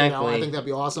 Exactly. I think that'd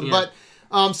be awesome. Yeah.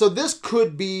 But so this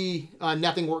could be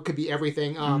nothing, or it could be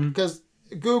everything. Because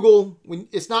Google,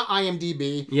 it's not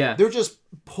IMDb. Yeah, they're just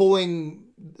pulling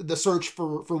the search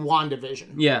for WandaVision.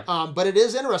 Yeah. But it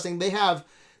is interesting. They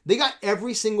got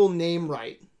every single name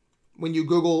right. When you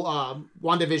Google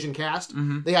WandaVision cast,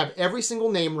 they have every single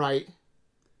name right,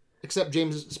 except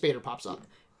James Spader pops up.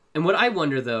 And what I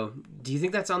wonder, though, do you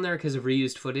think that's on there because of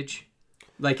reused footage?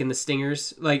 Like in the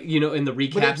stingers? Like, in the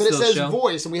recaps But it says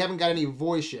voice, and we haven't got any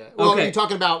voice yet. Well, are you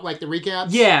talking about, like, the recaps?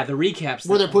 Yeah, the recaps.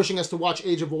 Where they're pushing us to watch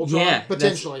Age of Ultron? Yeah.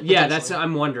 Potentially. That's what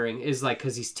I'm wondering, is, like,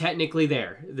 because he's technically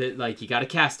there. That, like, you got to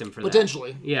cast him for that.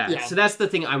 Potentially. Yeah. So that's the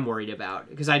thing I'm worried about,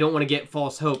 because I don't want to get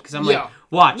false hope, because I'm like,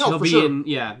 watch, he'll be in...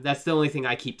 Yeah, that's the only thing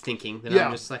I keep thinking. That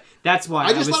I'm just like... That's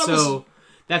why That's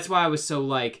why I was so,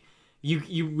 like...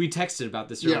 We texted about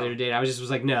this earlier today. I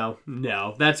was like, no.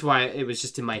 That's why it was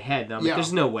just in my head. And I'm like,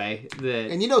 there's no way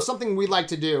that. And something we like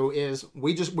to do is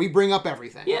we bring up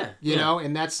everything. Yeah. You know,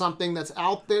 and that's something that's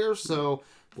out there. So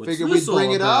figure we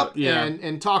bring it up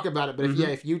and talk about it. But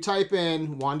if you type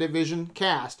in WandaVision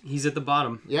cast, he's at the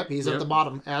bottom. Yep, he's at the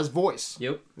bottom as voice.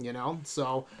 Yep.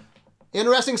 So.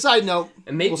 Interesting side note.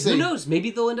 And maybe who knows?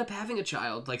 Maybe they'll end up having a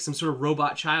child, like some sort of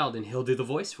robot child, and he'll do the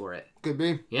voice for it. Could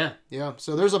be. Yeah. Yeah.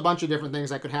 So there's a bunch of different things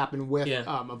that could happen with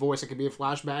a voice. It could be a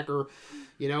flashback, or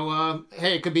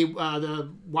hey, it could be the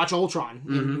Watch Ultron.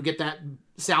 And you get that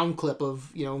sound clip of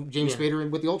James Spader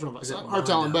with the Ultron voice. Hard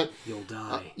telling, but you'll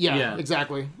die. Yeah,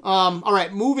 exactly. All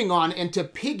right, moving on, and to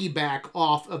piggyback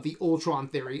off of the Ultron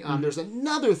theory, there's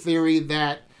another theory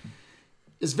that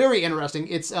is very interesting.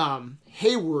 It's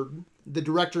Hayward, the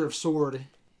director of S.W.O.R.D.,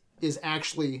 is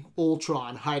actually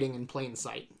Ultron hiding in plain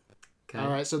sight. Okay. All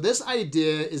right, so this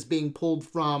idea is being pulled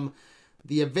from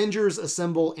the Avengers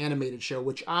Assemble animated show,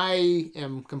 which I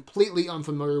am completely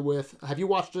unfamiliar with. Have you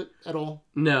watched it at all?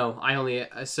 No, I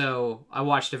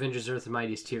watched Avengers: Earth's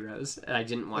Mightiest Heroes, and I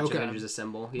didn't watch Avengers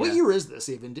Assemble. Yeah. What year is this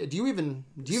even? Do you even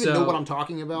know what I'm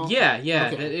talking about? Yeah.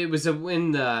 Okay. It was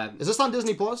in the. Is this on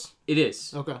Disney Plus? It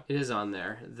is. Okay. It is on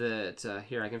there. That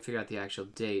here I can figure out the actual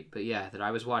date, but yeah, that I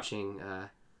was watching.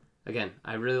 Again,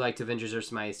 I really liked Avengers: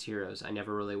 Earth's Mightiest Heroes. I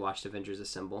never really watched Avengers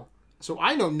Assemble. So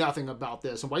I know nothing about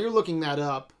this, and while you're looking that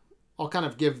up, I'll kind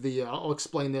of I'll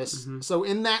explain this. Mm-hmm. So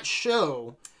in that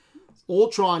show,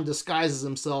 Ultron disguises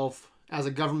himself as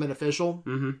a government official,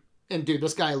 mm-hmm. and dude,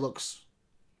 this guy looks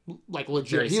like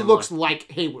legit. Very he similar. looks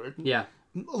like Hayward. Yeah.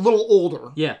 A little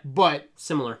older. Yeah. But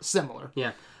similar.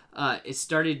 Yeah. It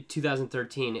started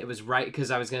 2013. It was right, because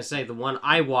I was going to say the one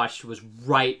I watched was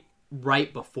right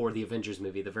before the Avengers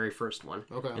movie, the very first one.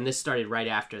 Okay. And this started right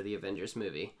after the Avengers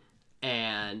movie.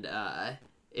 And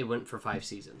it went for 5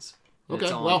 seasons. And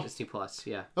it's all on Disney Plus,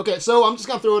 yeah. Okay, so I'm just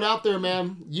going to throw it out there,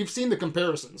 man. You've seen the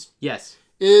comparisons. Yes.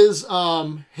 Is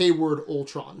Hayward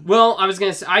Ultron? Well, I was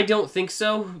going to say, I don't think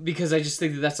so, because I just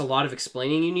think that that's a lot of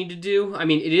explaining you need to do. I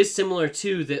mean, it is similar,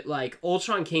 too, that, like,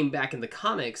 Ultron came back in the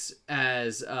comics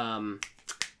as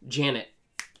Janet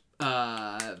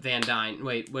Van Dyne.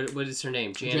 Wait, what is her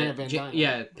name? Janet Van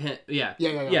Dyne.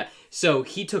 Yeah. So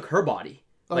he took her body.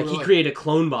 Really? He created a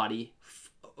clone body,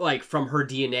 from her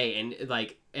DNA,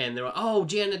 and they're like, oh,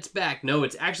 Janet's back. No,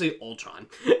 it's actually Ultron.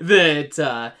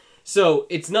 So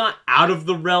it's not out of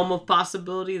the realm of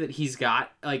possibility that he's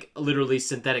got, literally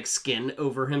synthetic skin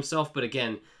over himself. But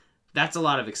again, that's a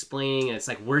lot of explaining. And it's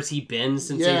like, where's he been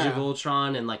since Age of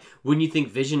Ultron? And, wouldn't you think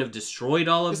Vision have destroyed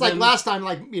all of them? It's like last time,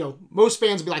 most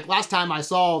fans would be like, last time I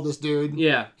saw this dude,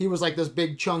 he was like this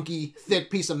big, chunky, thick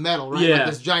piece of metal, right? Yeah. Like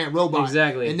this giant robot.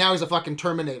 Exactly. And now he's a fucking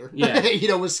Terminator.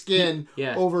 Yeah. With skin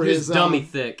over his dummy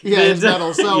thick. Yeah, his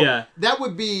metal. So that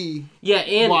would be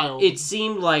wild. It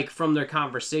seemed like from their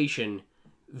conversation,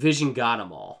 Vision got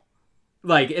them all.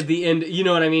 At the end, you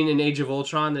know what I mean? In Age of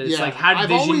Ultron, that it's how did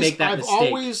Vision make that mistake? I've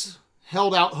always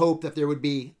held out hope that there would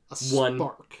be a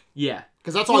spark. Yeah.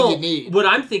 Because that's all you need. What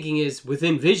I'm thinking is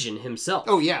within Vision himself.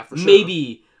 Oh, yeah, for sure.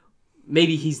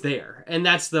 Maybe he's there. And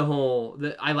that's the whole...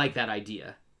 I like that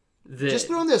idea. Just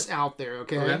throwing this out there,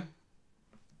 okay?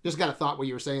 Just got a thought while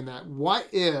you were saying that. What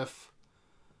if,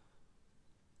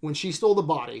 when she stole the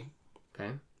body...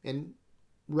 and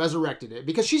resurrected it...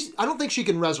 Because I don't think she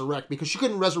can resurrect, because she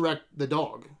couldn't resurrect the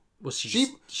dog. Well, she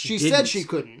said she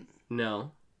couldn't.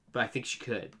 No. But I think she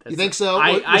could. You think so?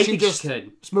 I think she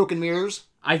could. Smoke and mirrors?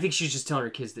 I think she's just telling her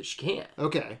kids that she can't.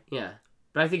 Okay. Yeah.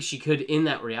 But I think she could in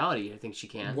that reality. I think she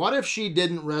can. What if she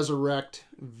didn't resurrect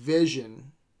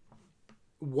Vision?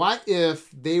 What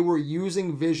if they were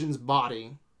using Vision's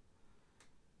body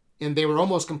and they were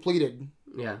almost completed?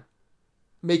 Yeah.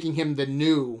 Making him the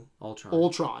new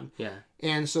Ultron. Yeah.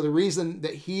 And so the reason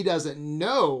that he doesn't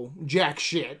know jack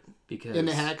shit in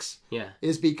the Hex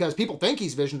is because people think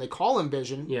he's Vision. They call him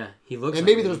Vision. Yeah, he looks and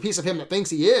maybe there's a piece of him that thinks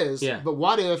he is. Yeah. But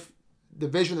what if the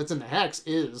Vision that's in the Hex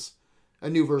is a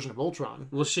new version of Ultron?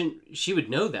 Well, she would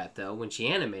know that, though, when she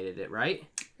animated it, right?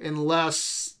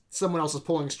 Unless someone else is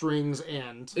pulling strings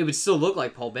and... It would still look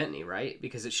like Paul Bettany, right?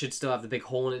 Because it should still have the big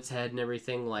hole in its head and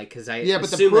everything. But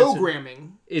the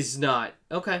programming... is not...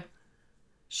 Okay.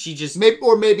 She just... Maybe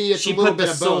it's a little bit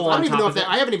of both. I don't even know if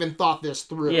I haven't even thought this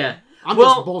through. Yeah. I'm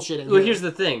just bullshitting. Well, here's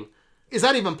the thing. Is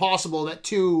that even possible that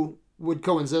two would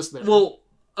coexist there? Well,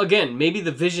 again, maybe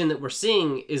the Vision that we're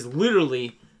seeing is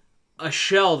literally a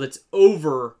shell that's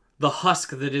over the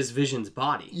husk that is Vision's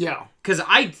body. Yeah. Because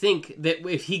I think that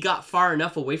if he got far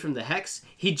enough away from the Hex,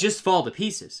 he'd just fall to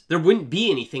pieces. There wouldn't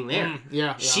be anything there.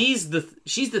 Yeah. She's the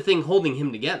thing holding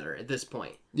him together at this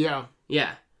point. Yeah.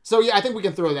 Yeah. So I think we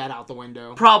can throw that out the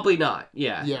window. Probably not.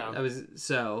 Yeah. Yeah.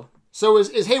 So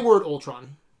is Hayward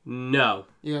Ultron? No.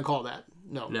 You gonna call that?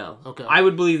 No. Okay. I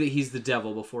would believe that he's the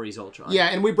devil before he's Ultron. Yeah,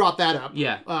 and we brought that up.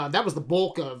 Yeah. That was the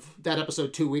bulk of that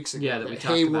episode 2 weeks ago. Yeah, that we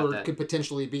talked Hayward about that. Could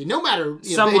potentially be, no matter,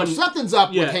 something's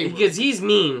up with Hayward. Because he's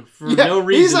mean for no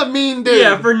reason. He's a mean dude.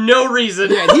 Yeah, for no reason.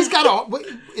 Yeah, he's got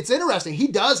it's interesting. He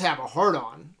does have a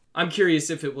heart-on. I'm curious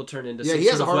if it will turn into some sort of he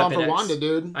has a heart-on for Wanda,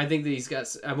 dude. I think that he's got...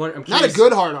 I'm curious. Not a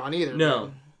good heart-on either. No,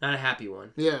 dude. Not a happy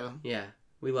one. Yeah. Yeah.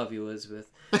 We love you, Elizabeth.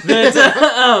 But,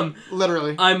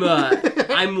 literally.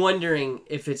 I'm wondering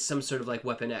if it's some sort of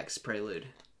Weapon X prelude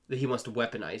that he wants to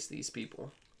weaponize these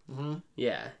people. Mm-hmm.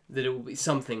 Yeah, that it will be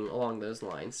something along those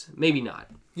lines. Maybe not.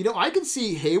 I could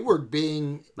see Hayward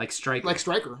being like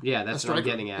Stryker. Yeah, that's what I'm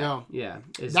getting at. Yeah.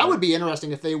 That would be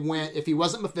interesting if he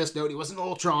wasn't Mephisto, he wasn't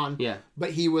Ultron. Yeah.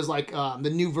 But he was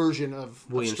the new version of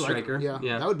William Stryker.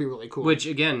 Yeah, that would be really cool. Which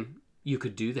again, you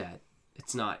could do that.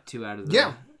 it's not too out of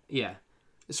the... Yeah.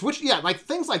 Switch, like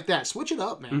things like that. Switch it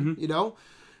up, man. You know,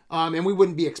 and we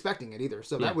wouldn't be expecting it either,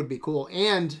 so that would be cool.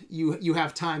 And you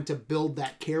have time to build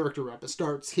that character up. It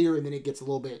starts here, and then it gets a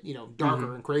little bit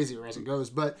darker and crazier as it goes.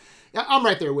 But yeah, I'm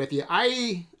right there with you.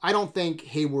 I don't think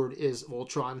Hayward is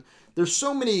Ultron. There's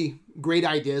so many great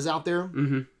ideas out there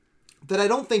that I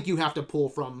don't think you have to pull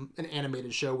from an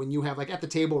animated show. When you have, like, at the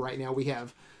table right now, we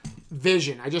have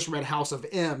Vision. I just read House of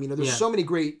M. There's so many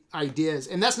great ideas,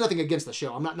 and that's nothing against the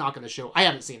show. I'm not knocking the show. I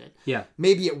haven't seen it. Yeah.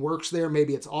 Maybe it works there.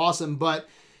 Maybe it's awesome. But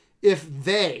if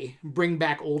they bring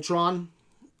back Ultron,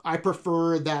 I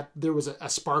prefer that there was a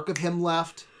spark of him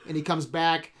left, and he comes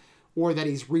back, or that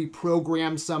he's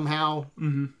reprogrammed somehow.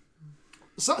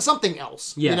 Something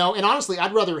else. Yeah. And honestly,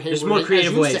 I'd rather Hayward. There's more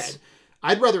creative ways. Said,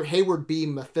 I'd rather Hayward be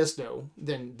Mephisto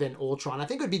than Ultron. I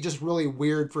think it would be just really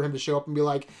weird for him to show up and be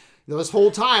like, this whole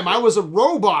time I was a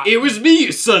robot. It was me,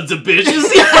 you sons of bitches.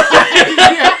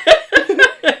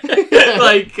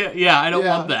 I don't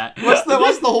want that.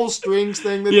 What's the whole strings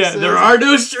thing that he says? There are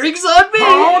no strings on me.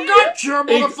 Oh, gotcha,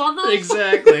 motherfucker.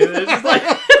 Exactly. It's just like,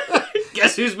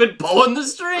 guess who's been pulling the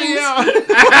strings? Yeah.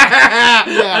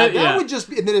 That would just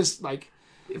be, and then it's like,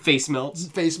 face melts.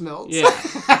 Yeah.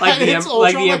 Like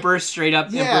the Emperor, straight up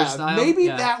Emperor style. Maybe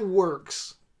that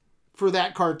works for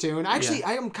that cartoon. Actually,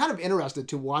 I am kind of interested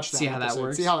to watch that. See how that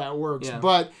works.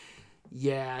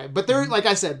 Yeah. But there, like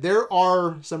I said, there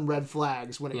are some red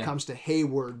flags when it comes to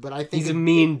Hayward. But I think he's a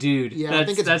mean dude. Yeah, I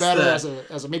think it's better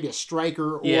as a maybe a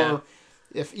striker, or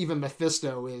if even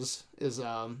Mephisto is.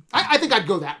 I think I'd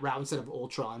go that route instead of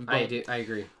Ultron. But, I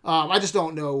agree. I just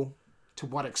don't know to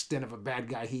what extent of a bad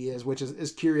guy he is, which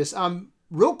is curious.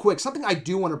 Real quick, something I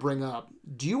do want to bring up.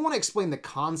 Do you want to explain the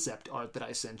concept art that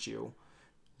I sent you?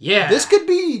 Yeah. This could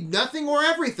be nothing or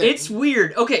everything. It's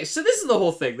weird. Okay, so this is the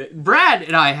whole thing. Brad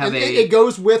and I have it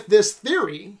goes with this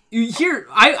theory. Here,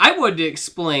 I wanted to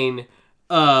explain...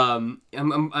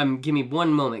 give me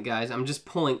one moment, guys. I'm just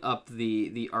pulling up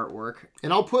the artwork.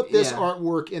 And I'll put this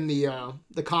artwork in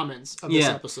the comments of this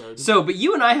episode. So, but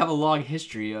you and I have a long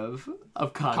history of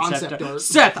concept art.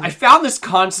 Seth, I found this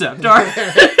concept art.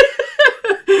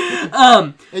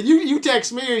 And you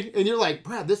text me and you're like,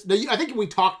 Brad, I think we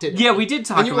talked today. Yeah, we did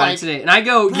talk about it today. And I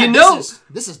go,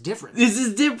 this is different. This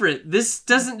is different. This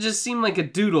doesn't just seem like a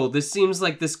doodle. This seems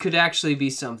like this could actually be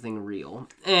something real.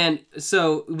 And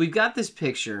so we've got this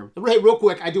picture. Hey, real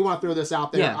quick, I do want to throw this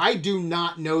out there. Yeah. I do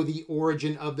not know the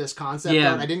origin of this concept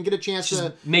art. I didn't get a chance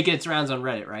to making its rounds on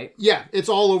Reddit, right? Yeah, it's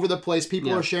all over the place.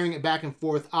 People are sharing it back and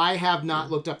forth. I have not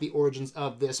looked up the origins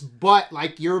of this, but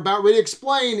like you're about ready to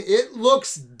explain, it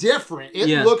looks different.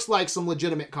 It looks like some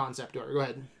legitimate concept art. Go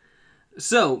ahead.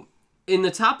 So, in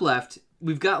the top left,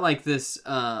 we've got like this...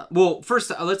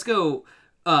 first, let's go...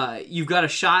 you've got a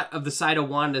shot of the side of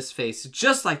Wanda's face,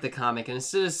 just like the comic, and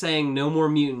instead of saying no more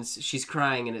mutants, she's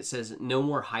crying, and it says no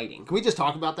more hiding. Can we just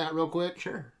talk about that real quick?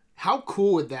 Sure. How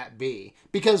cool would that be?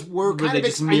 Because we're kind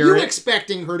of... Are you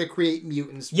expecting her to create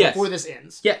mutants before this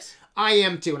ends? Yes. I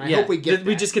am too, and I hope we get that.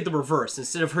 We just get the reverse.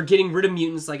 Instead of her getting rid of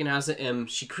mutants like in House of M,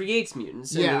 she creates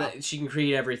mutants. And she can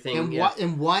create everything.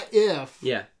 And what if...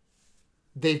 Yeah.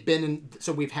 They've been in...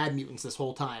 So we've had mutants this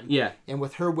whole time. Yeah. And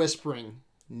with her whispering,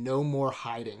 no more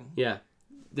hiding. Yeah.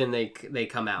 Then they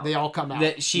come out. They all come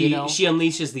out. She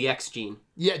unleashes the X gene.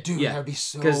 Yeah, dude, that would be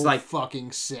so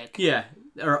fucking sick. Yeah.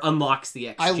 Or unlocks the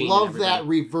X gene. I love that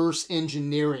reverse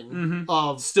engineering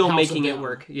of still House making of it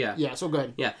work. Yeah. Yeah, so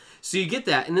good. Yeah. So you get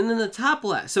that. And then in the top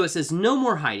left, so it says no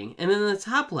more hiding. And then in the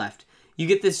top left, you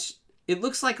get this, it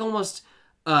looks like almost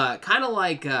kind of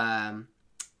like what's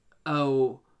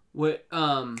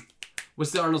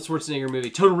the Arnold Schwarzenegger movie?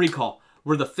 Total Recall.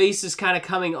 Where the face is kind of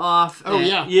coming off. Or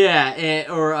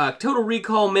Total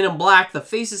Recall, Men in Black, the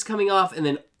face is coming off, and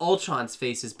then Ultron's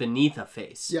face is beneath a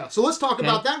face. Yeah, so let's talk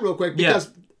about that real quick,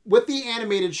 because with the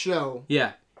animated show,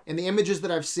 and the images that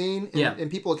I've seen,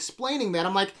 and people explaining that,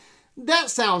 I'm like, that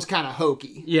sounds kind of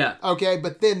hokey. Yeah. Okay,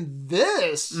 but then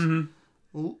this,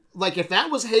 like if that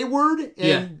was Hayward,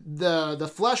 and the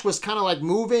flesh was kind of like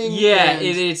moving. Yeah,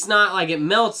 it's not like it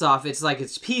melts off. It's like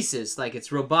it's pieces, like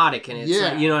it's robotic, and it's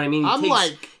like, you know what I mean?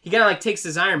 He kind of like takes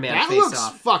his Iron Man face off. That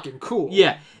looks fucking cool.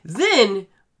 Yeah. Then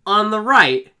on the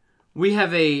right, we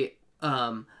have a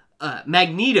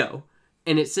Magneto,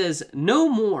 and it says, "No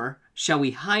more shall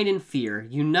we hide in fear.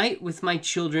 Unite with my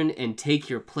children and take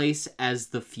your place as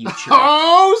the future."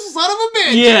 Oh, son of a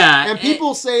bitch! Yeah. And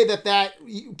people say that...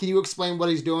 Can you explain what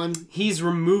he's doing? He's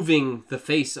removing the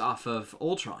face off of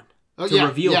Ultron. To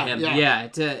reveal him. Yeah.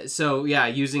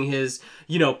 Using his,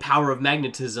 power of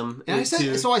magnetism. And I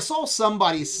saw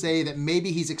somebody say that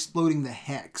maybe he's exploding the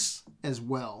Hex. as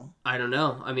well. I don't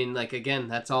know. I mean, like, again,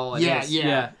 that's all it is.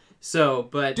 Yeah. So,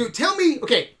 but... Dude, tell me...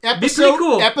 Okay,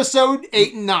 episode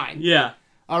 8 and 9. Yeah.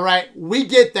 All right, we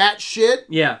get that shit.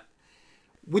 Yeah.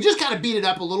 We just kind of beat it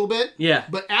up a little bit. Yeah.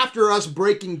 But after us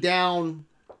breaking down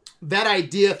that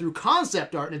idea through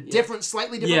concept art in a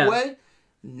slightly different way,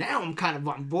 now I'm kind of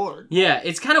on board. Yeah,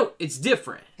 it's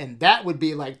different. And that would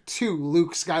be like 2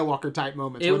 Luke Skywalker type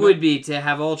moments. It would be to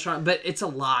have Ultron, but it's a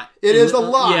lot. It is a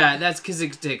lot. Yeah, that's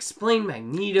because to explain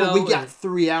Magneto. But we got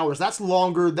 3 hours. That's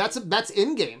longer. That's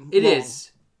in-game. It is.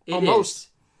 Almost.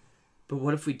 But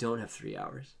what if we don't have 3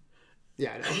 hours?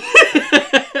 Yeah, I know.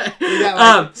 We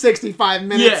got like 65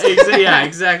 minutes. Yeah,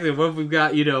 exactly. What if we've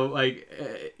got,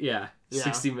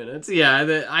 60 minutes.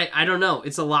 Yeah, I don't know.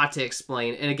 It's a lot to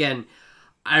explain. And again,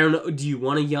 I don't know. Do you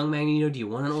want a young Magneto? Do you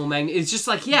want an old Magneto? It's just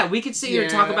like, we could sit here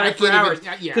and talk about it for hours.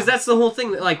 Because that's the whole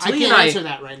thing. Like, Tilly and I can't answer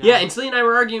that right now. Yeah, and Tilly and I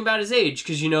were arguing about his age.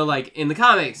 Because, like, in the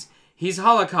comics, he's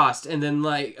Holocaust. And then,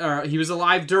 like, he was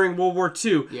alive during World War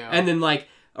II. Yeah. And then, like,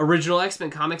 original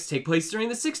X-Men comics take place during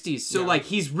the 60s. So, like,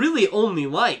 he's really only,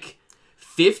 like...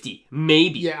 50,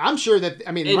 maybe. Yeah, I'm sure that,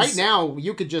 right now,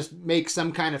 you could just make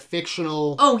some kind of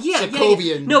fictional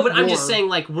Sokovian No, but war. I'm just saying,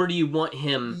 like, where do you want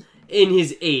him in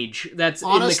his age? That's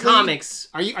honestly, in the comics.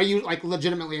 Are you like,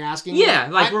 legitimately asking? Yeah,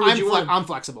 like, where would you want him? I'm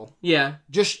flexible. Yeah.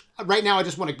 Just, right now, I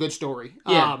just want a good story.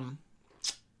 Yeah.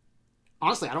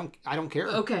 Honestly, I don't care.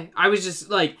 Okay. I was just,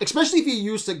 like... Especially if you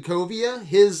use Sokovia,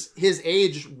 his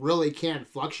age really can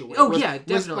fluctuate. Oh, yeah,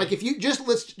 definitely. Like, if you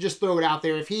let's just throw it out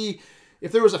there.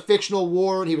 If there was a fictional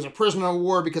war and he was a prisoner of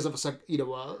war because of a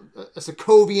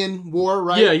Sokovian war,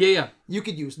 right? Yeah. You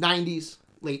could use 90s,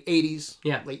 late 80s,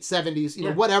 late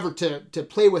 70s, whatever to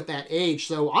play with that age.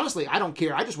 So honestly, I don't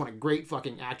care. I just want a great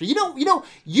fucking actor.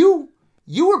 You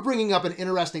were bringing up an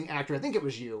interesting actor. I think it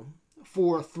was you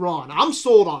for Thrawn. I'm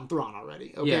sold on Thrawn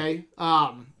already. Okay.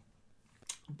 Yeah.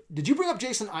 Did you bring up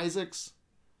Jason Isaacs?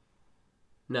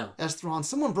 No. As Thrawn,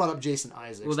 someone brought up Jason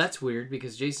Isaacs. Well, that's weird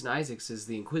because Jason Isaacs is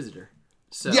the Inquisitor.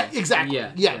 So, yeah, exactly.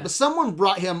 Yeah, but someone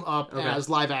brought him up as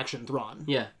live-action Thrawn.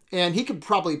 Yeah. And he could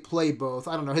probably play both.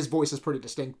 I don't know. His voice is pretty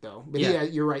distinct, though. But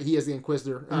you're right. He is the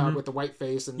Inquisitor with the white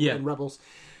face and Rebels.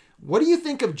 What do you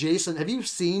think of Jason? Have you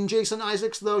seen Jason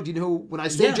Isaacs, though? Do you know when I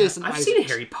say Jason Isaacs? I've seen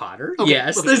Harry Potter. Okay,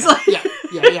 yes. Okay,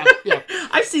 yeah.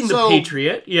 I've seen The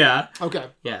Patriot. Yeah. Okay.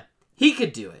 Yeah. He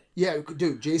could do it. Yeah,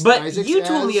 dude. Jason Isaacs. But you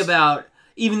told me about...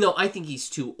 Even though I think he's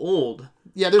too old.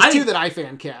 Yeah, there's 2 that I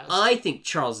fan cast. I think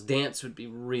Charles Dance would be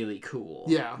really cool.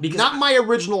 Yeah. Because not my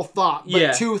original thought,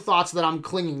 but 2 thoughts that I'm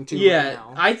clinging to right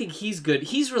now. I think he's good.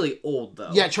 He's really old,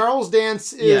 though. Yeah, Charles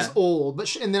Dance is old.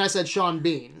 And then I said Sean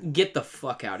Bean. Get the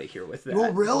fuck out of here with that.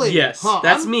 Well, really? Yes.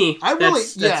 That's me.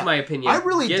 That's my opinion. I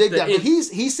really dig that. But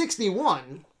he's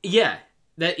 61. Yeah.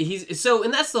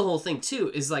 And that's the whole thing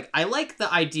too, is like, I like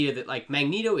the idea that like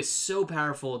Magneto is so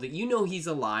powerful that he's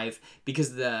alive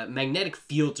because the magnetic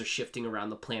fields are shifting around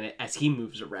the planet as he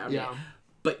moves around it.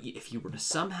 But if you were to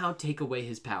somehow take away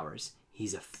his powers,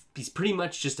 he's pretty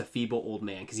much just a feeble old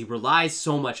man because he relies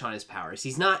so much on his powers.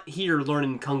 He's not here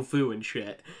learning kung fu and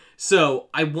shit. So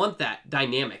I want that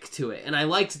dynamic to it, and I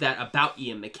liked that about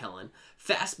Ian McKellen.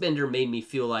 Fassbender made me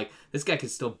feel like this guy could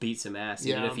still beat some ass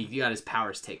even if he got his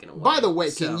powers taken away. By the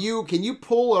way, can you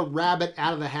pull a rabbit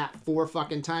out of the hat 4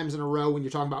 fucking times in a row when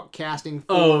you're talking about casting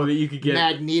for that you could get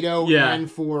Magneto and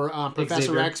for Professor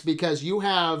Xavier. X? Because you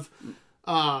have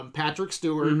Patrick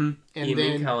Stewart and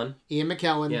Ian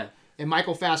McKellen and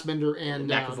Michael Fassbender and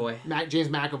McAvoy. James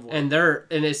McAvoy.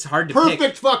 And it's hard to Perfect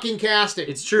pick. fucking casting.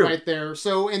 It's true. Right there.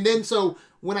 So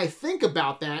when I think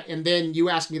about that, and then you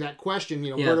ask me that question,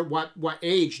 what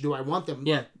age do I want them?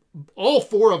 Yeah. All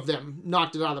 4 of them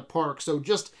knocked it out of the park. So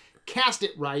just cast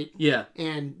it right. Yeah.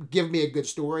 And give me a good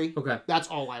story. Okay. That's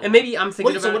all I want. And maybe I'm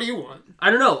thinking about... So what do you want?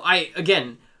 I don't know.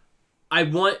 I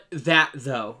want that,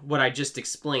 though, what I just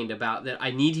explained about that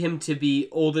I need him to be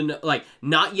old enough, like,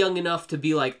 not young enough to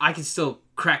be like, I can still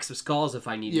crack some skulls if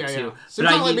I needed to. Yeah. So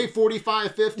it's not like maybe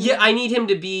 45, 50? Yeah, I need him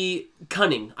to be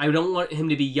cunning. I don't want him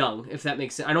to be young, if that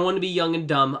makes sense. I don't want him to be young and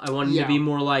dumb. I want him to be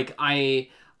more like, I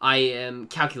am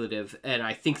calculative, and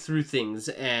I think through things,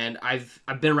 and I've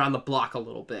been around the block a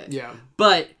little bit. Yeah.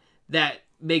 But that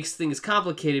makes things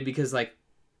complicated because, like,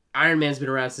 Iron Man's been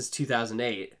around since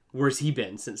 2008. Where's he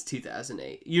been since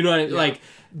 2008? You know what I mean? Yeah. Like,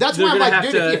 that's why I'm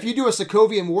like, dude, if you do a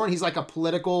Sokovian war and he's like a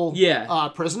political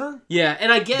prisoner,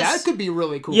 and I guess that could be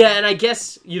really cool. Yeah, and I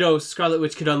guess Scarlet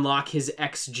Witch could unlock his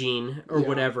X gene or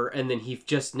whatever, and then he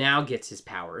just now gets his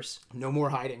powers. No more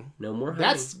hiding. No more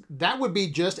hiding. That would be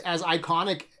just as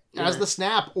iconic as the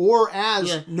Snap or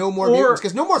as No More Mutants,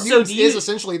 because No More Mutants is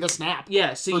essentially the Snap.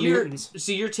 Yeah, so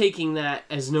you're taking that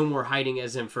as No More Hiding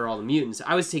as in for all the mutants.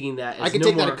 I was taking that as I could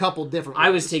take that a couple different ways. I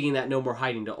was taking that No More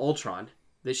Hiding to Ultron.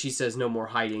 That she says no more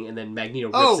hiding, and then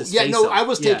Magneto rips his face off. I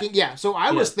was taking so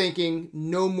I was thinking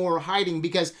no more hiding,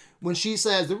 because when she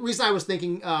says, the reason I was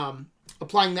thinking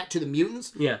applying that to the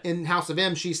mutants in House of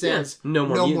M, she says no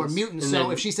more mutants. So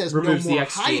if she says no more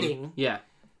hiding,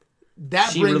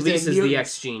 that she brings releases in the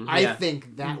X gene. I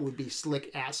think that would be slick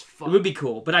as fuck. It would be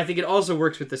cool, but I think it also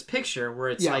works with this picture where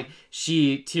it's like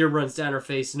tear runs down her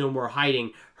face, no more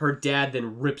hiding. Her dad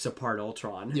then rips apart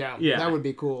Ultron. Yeah, that would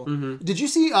be cool. Mm-hmm. Did you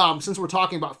see, since we're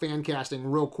talking about fan casting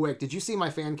real quick, did you see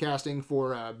my fan casting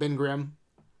for Ben Grimm?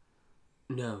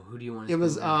 No, who do you want to It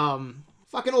was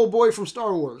fucking old boy from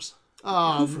Star Wars.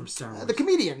 Who from Star Wars? The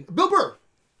comedian, Bill Burr.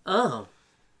 Oh.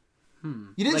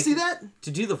 You didn't see that?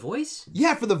 To do the voice?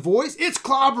 Yeah, for the voice. It's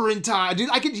clobbering time. Dude,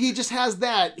 he just has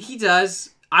that. He does.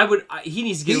 He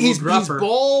needs to get a little gruffer. He's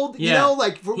bald, you know,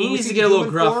 like... He needs to get a little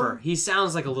gruffer. He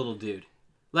sounds like a little dude.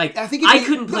 Like, I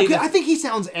couldn't play I think he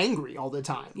sounds angry all the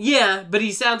time. Yeah, but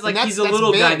he sounds like he's a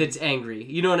little guy that's angry.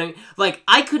 You know what I mean? Like,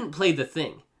 I couldn't play the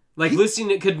Thing. Like,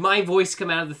 listening, could my voice come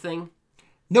out of the Thing?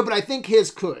 No, but I think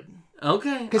his could.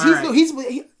 Okay. Because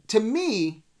to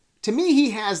me,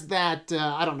 he has that,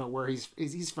 I don't know where he's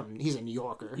from. He's a New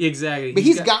Yorker. Exactly. But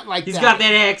he's got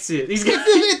that accent.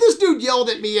 If this dude yelled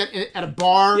at me at a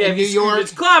bar in New York.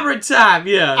 It's clobbering time,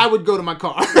 I would go to my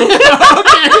car.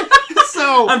 Okay?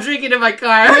 So, I'm drinking in my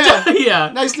car.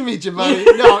 Yeah. Nice to meet you, buddy.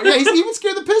 No, he's even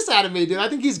scared the piss out of me, dude. I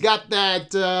think he's got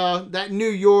that New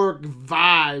York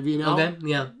vibe, you know? Okay,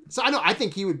 yeah. So I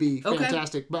think he would be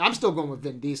fantastic, but I'm still going with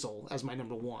Vin Diesel as my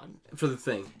number one. For the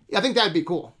Thing. I think that'd be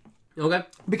cool. Okay.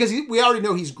 Because we already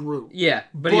know he's Groot. Yeah,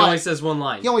 but he only says one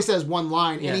line. He only says one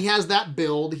line, and he has that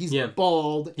build. He's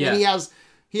bald, and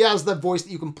he has the voice that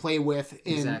you can play with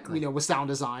in with sound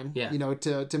design. Yeah.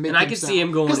 To make. And I can see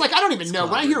him going, because I don't even know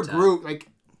when I hear Groot,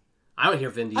 I don't hear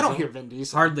Vin Diesel. I don't hear Vin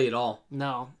Diesel hardly at all.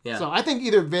 No. Yeah. So I think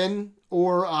either Vin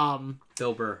or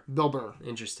Bill Burr. Bill Burr.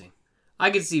 Interesting.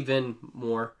 I could see Vin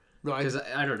more. Right. Because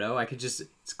I don't know. I could just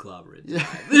it's clobbering.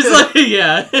 It's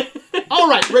like All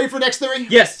right. Ready for next theory?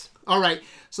 Yes. All right.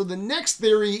 So the next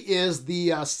theory is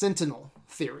the Sentinel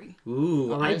theory.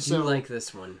 Ooh, right? I do like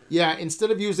this one. Yeah, instead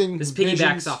of using this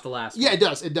piggybacks off the last one. Yeah, it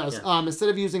does. It does. Yeah. Instead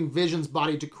of using Vision's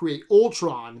body to create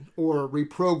Ultron or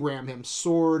reprogram him,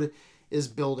 Sword is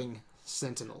building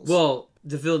Sentinels. Well,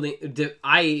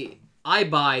 I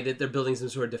buy that they're building some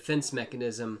sort of defense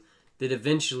mechanism that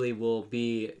eventually will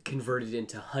be converted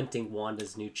into hunting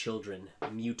Wanda's new children,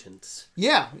 mutants.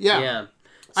 Yeah.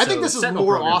 I think this is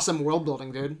more awesome world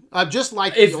building, dude. Just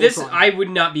like if this, Ultron. I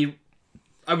would not be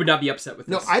upset with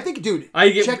this. No, I think, dude,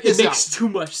 check this out. It makes too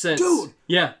much sense, dude.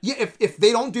 Yeah. If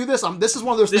they don't do this, this is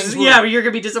one of those things. But you're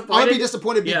gonna be disappointed. I'm gonna be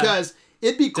disappointed because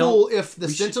it'd be cool if the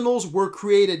Sentinels were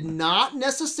created not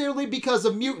necessarily because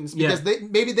of mutants, because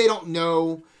maybe they don't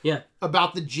know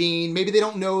about the gene. Maybe they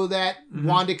don't know that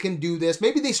Wanda can do this.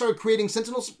 Maybe they started creating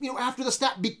Sentinels, after the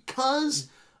snap because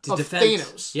of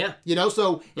Thanos. Yeah.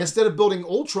 So instead of building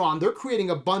Ultron, they're creating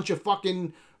a bunch of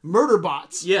fucking murder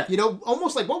bots. Yeah.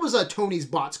 Almost like, what was Tony's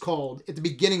bots called at the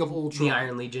beginning of Ultron? The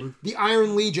Iron Legion. The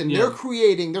Iron Legion. Yeah.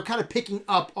 They're kind of picking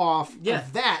up off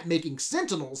of that, making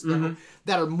Sentinels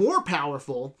that are more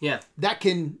powerful. Yeah. That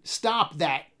can stop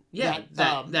that.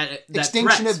 That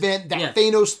extinction threat. event, that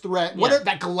Thanos threat, whatever,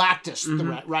 that Galactus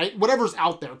threat, right? Whatever's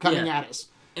out there coming at us.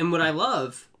 And what I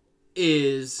love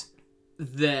is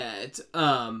that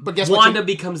Wanda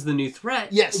becomes the new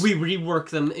threat. Yes. We rework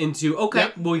them into,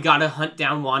 well, we gotta hunt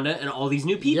down Wanda and all these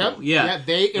new people. Yeah.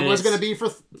 It was going to be for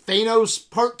Thanos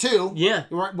Part 2. Yeah.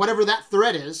 Whatever that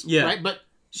threat is. Yeah. Right? But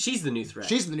she's the new threat.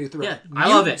 She's the new threat. Yeah. I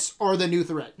love it. Are the new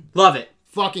threat. Love it.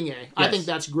 Fucking A. Yes. I think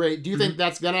that's great. Do you think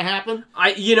that's going to happen?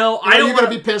 You're going to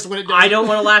be pissed when it does. I don't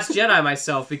want to Last Jedi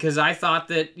myself because I thought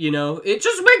that, it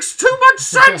just makes too much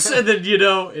sense. And then,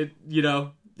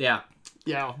 yeah.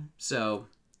 Yeah. So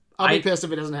I'll be pissed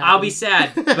if it doesn't happen. I'll be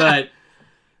sad, but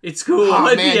it's cool.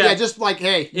 Oh, man. Yeah, just like,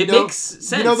 hey. It makes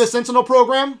sense. The Sentinel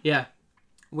program? Yeah.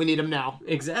 We need them now.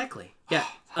 Exactly. Yeah.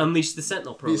 Unleash the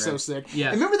Sentinel program. Be so sick.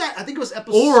 Yeah. And remember that? I think it was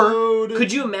episode... Or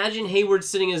could you imagine Hayward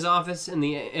sitting in his office and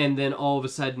then all of a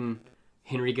sudden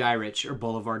Henry Gyrich or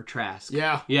Boulevard Trask.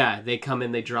 Yeah. Yeah, they come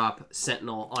in, they drop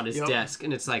Sentinel on his desk,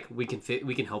 and it's like, we can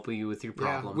help you with your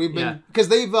problem. Yeah, we've been... Because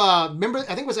they've... remember,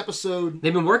 I think it was episode...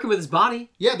 They've been working with his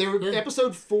body. Yeah, they were...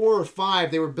 Episode 4 or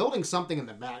 5, they were building something in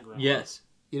the background. Yes.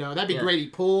 That'd be great.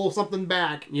 He'd pull something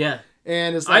back. Yeah.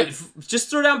 And it's like, just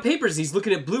throw down papers. He's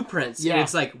looking at blueprints. Yeah. And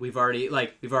it's like we've already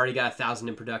got 1,000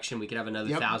 in production. We could have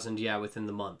another 1,000. Yeah, within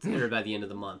the month or by the end of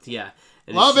the month. Yeah.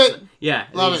 And love it. Like, yeah.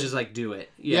 Love he's it. Just like do it.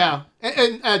 Yeah.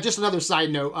 And just another side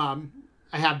note.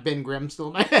 I have Ben Grimm still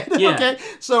in my head. Yeah. Okay.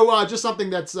 So just something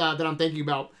that I'm thinking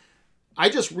about. I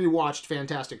just rewatched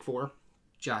Fantastic Four.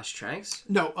 Josh Tranks?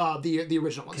 No, the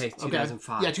original ones. Okay,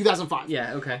 2005. Okay? Yeah, 2005.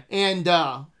 Yeah. Okay. And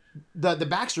the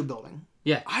Baxter Building.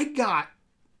 Yeah. I got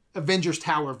Avengers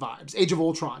Tower vibes, Age of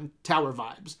Ultron Tower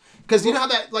vibes, because you know how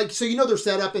that they're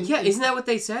set up and isn't that what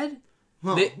they said?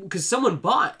 Because someone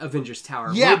bought Avengers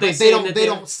Tower. Yeah, but they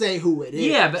don't say who it is.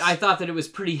 Yeah, but I thought that it was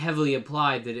pretty heavily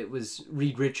implied that it was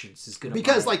Reed Richards is going to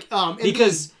because buy it.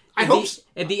 because I hope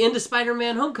at the end of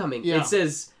Spider-Man: Homecoming, Yeah. it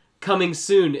says coming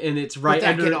soon, and it's right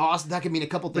under. That could mean a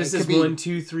couple things. This is 1,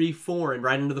 2, 3, 4, and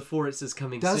right under the 4 it says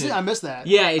coming soon. Does it? I missed that.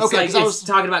 Yeah, it's okay, like it's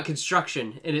talking about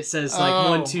construction, and it says like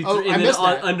 1, 2, 3, and then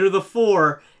under the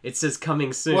 4 it says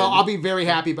coming soon. Well, I'll be very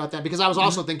happy about that because I was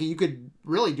also thinking you could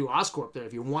really do Oscorp there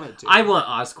if you wanted to. I want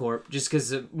Oscorp just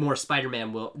because of more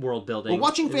Spider-Man world building. Well,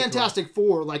 watching Fantastic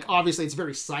Four, like obviously it's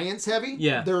very science heavy.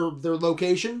 Yeah. Their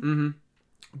location.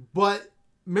 But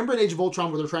remember in Age of Ultron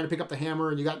where they're trying to pick up the hammer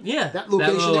and you got that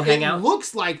location? It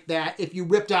looks like that if you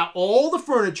ripped out all the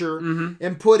furniture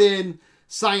and put in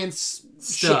science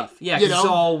stuff. Shit, yeah, because it's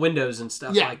all windows and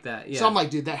stuff like that. Yeah. So I'm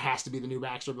like, dude, that has to be the new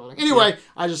Baxter Building. Anyway,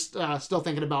 I just still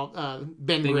thinking about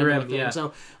Ben Grimm. Yeah.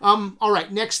 So, all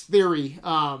right, next theory.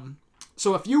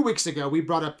 So a few weeks ago, we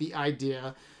brought up the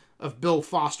idea of Bill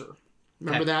Foster.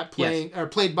 Remember that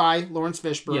played by Lawrence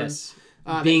Fishburne. Yes.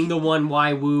 Being the one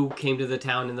why Wu came to the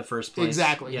town in the first place.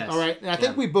 Exactly. Yes. All right. And I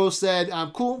think we both said,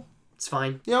 cool. It's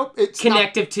fine. You know, it's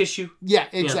connective tissue. Yeah,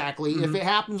 exactly. If it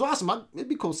happens, awesome. It'd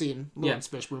be cool seeing Lawrence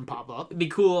Fishburne pop up. It'd be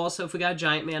cool also if we got a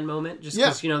Giant Man moment, just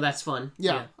because, that's fun.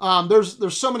 Yeah. There's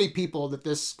so many people that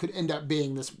this could end up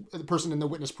being the person in the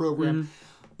witness program.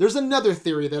 There's another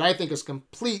theory that I think is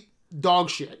complete dog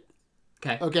shit.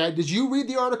 Okay. Did you read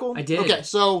the article? I did. Okay,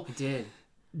 so I did.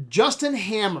 Justin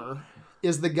Hammer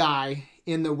is the guy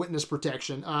in the witness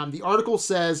protection. The article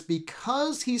says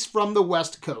because he's from the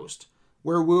West Coast,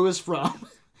 where Wu is from,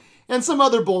 and some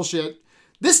other bullshit.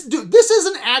 This is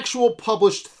an actual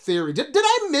published theory. Did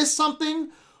I miss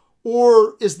something?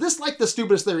 Or is this like the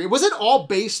stupidest theory? Was it all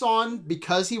based on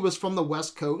because he was from the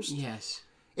West Coast? Yes.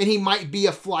 And he might be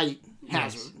a flight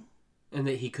hazard. Yes. And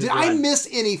that he could Did I miss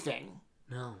anything?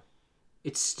 No.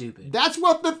 It's stupid. That's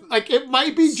what it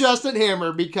might be Justin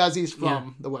Hammer because he's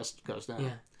from the West Coast now.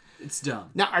 Yeah. It's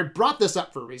dumb. Now, I brought this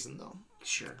up for a reason, though.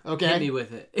 Sure. Okay. Hit me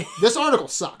with it. This article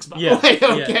sucks, by the way.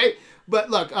 Okay. Yeah. But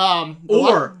look,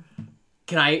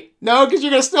 can I? No, because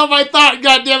you're gonna steal my thought.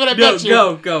 God damn it! I bet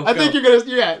you. Go. I think you're gonna.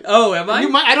 Yeah. Oh, am I? You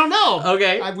might. I don't know.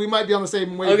 Okay. We might be on the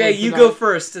same wavelength. Okay, you go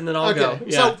first, and then I'll go.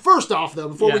 Yeah. So first off, though,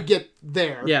 before we get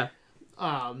there,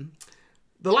 the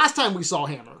last time we saw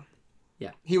Hammer,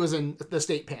 he was in the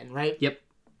state pen, right? Yep.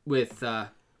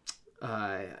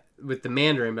 With the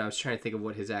Mandarin, but I was trying to think of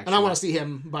what his actual... And I want to see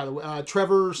him, by the way.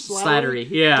 Trevor Slattery. Slattery,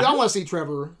 yeah. Dude, I want to see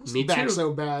Trevor back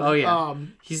so bad. Oh, yeah.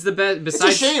 He's the best. It's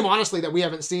a shame, honestly, that we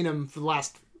haven't seen him for the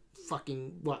last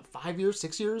fucking, 5 years,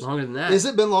 6 years? Longer than that. Has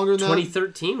it been longer than that?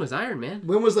 2013 was Iron Man.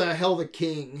 When was the Hell of the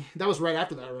King? That was right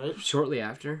after that, right? Shortly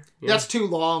after. Yeah. That's too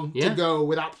long to go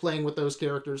without playing with those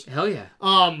characters. Hell yeah.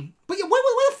 But yeah,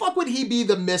 why the fuck would he be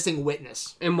the missing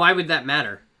witness? And why would that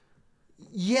matter?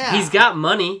 Yeah. He's got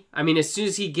money. I mean, as soon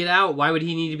as he get out, why would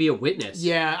he need to be a witness?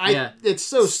 Yeah, it's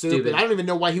so stupid. I don't even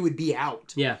know why he would be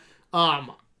out. Yeah.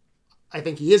 I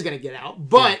think he is going to get out.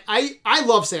 But I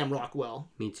love Sam Rockwell.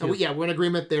 Me too. We're in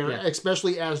agreement there,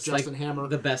 especially as Justin Hammer.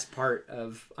 The best part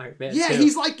of Iron Man. Yeah, too.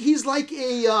 he's like a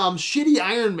shitty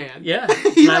Iron Man. Yeah.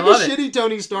 He's like a shitty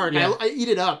Tony Stark. Yeah. I eat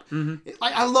it up. Mm-hmm.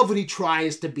 I love when he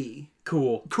tries to be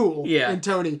cool. Yeah. And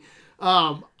Tony.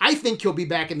 I think he'll be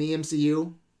back in the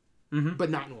MCU. Mm-hmm. But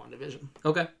not in WandaVision.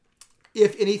 Okay.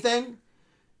 If anything,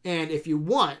 and if you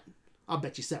want, I'll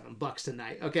bet you $7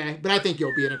 tonight, okay? But I think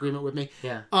you'll be in agreement with me.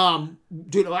 Yeah.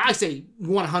 Dude, I say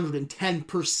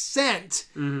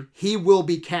 110% he will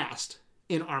be cast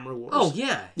in Armor Wars. Oh,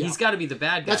 yeah. He's got to be the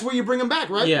bad guy. That's where you bring him back,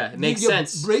 right? Yeah, it makes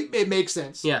sense. It makes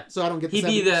sense. Yeah. So I don't get the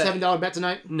 $7 bet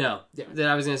tonight? No. Yeah. That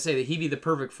I was going to say that he'd be the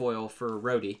perfect foil for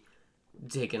Rhodey.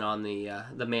 taken on the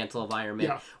mantle of Iron Man.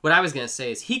 Yeah. What I was gonna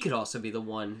say is he could also be the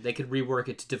one. They could rework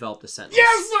it to develop the Sentinels.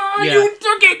 Yes, you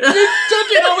took it. You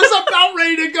took it. I was about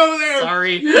ready to go there.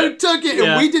 Sorry, you took it,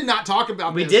 and we did not talk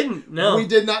about this. We didn't. No, we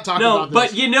did not talk about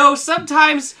this. But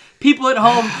sometimes people at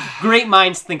home, great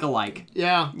minds think alike.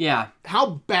 Yeah. Yeah.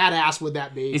 How badass would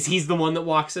that be? Is he's the one that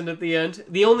walks in at the end?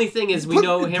 The only thing is, we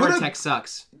know Hammer Tech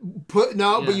sucks. But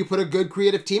you put a good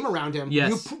creative team around him.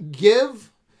 Yes. You give.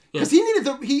 Because he needed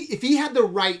if he had the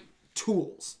right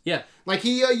tools. Yeah. Like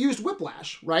he used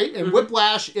Whiplash, right? And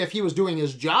Whiplash, if he was doing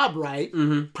his job right,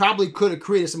 probably could have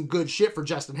created some good shit for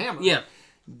Justin Hammer. Yeah.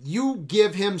 You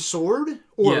give him Sword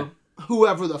or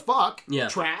whoever the fuck,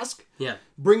 Trask. Yeah.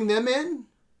 Bring them in.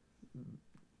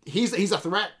 He's a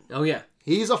threat. Oh yeah.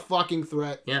 He's a fucking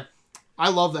threat. Yeah. I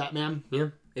love that, man. Yeah.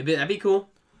 That'd be cool.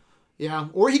 Yeah.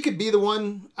 Or he could be the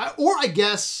one. Or I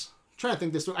guess I'm trying to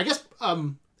think this through. I guess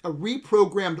a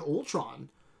reprogrammed Ultron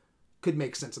could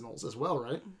make Sentinels as well,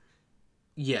 right?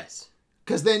 Yes.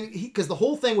 Because the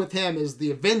whole thing with him is the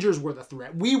Avengers were the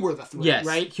threat. We were the threat,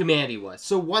 right? Humanity was.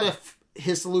 So what if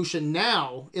his solution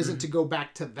now isn't to go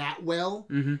back to that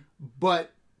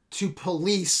but to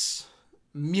police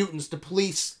mutants, to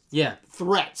police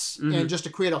threats, and just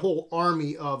to create a whole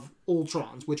army of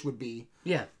Ultrons, which would be,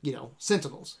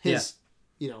 Sentinels.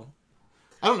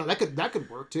 I don't know. That could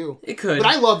work too. It could. But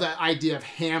I love that idea of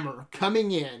Hammer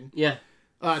coming in. Yeah.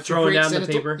 Throwing down the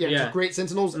paper. Yeah, to create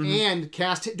Sentinels and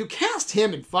cast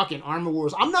him in fucking Armor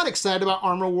Wars. I'm not excited about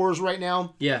Armor Wars right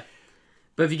now. Yeah.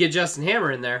 But if you get Justin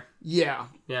Hammer in there. Yeah.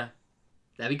 Yeah.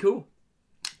 That'd be cool.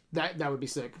 That would be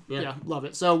sick. Yeah, love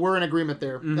it. So we're in agreement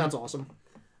there. That's awesome.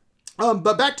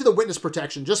 But back to the witness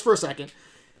protection, just for a second.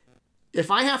 If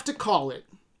I have to call it,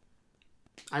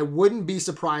 I wouldn't be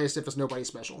surprised if it's nobody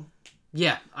special.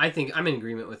 Yeah, I think I'm in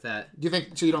agreement with that. Do you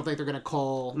think so? You don't think they're gonna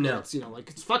call? No. It's,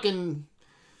 it's fucking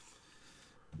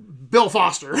Bill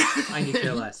Foster. I can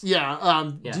care less.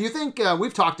 Yeah. Do you think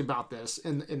we've talked about this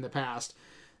in the past?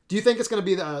 Do you think it's gonna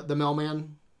be the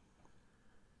mailman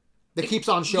that keeps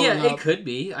on showing up? Yeah, it could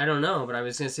be. I don't know, but I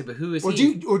was gonna say, but who is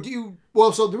he? Do you?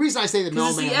 Well, so the reason I say the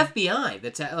mailman, it's the FBI.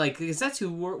 Because that's who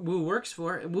Wu works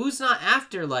for. Wu's not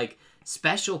after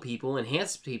special people,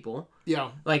 enhanced people.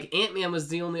 Yeah. Like Ant-Man was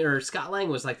the only, or Scott Lang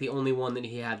was the only one that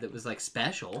he had that was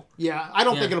special. Yeah, I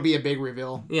don't think it'll be a big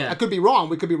reveal. Yeah. I could be wrong.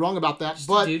 We could be wrong about that.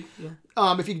 But dude.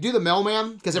 If you do the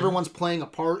mailman, because everyone's playing a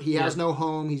part, he has no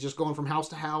home. He's just going from house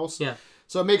to house. Yeah.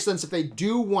 So it makes sense if they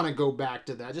do want to go back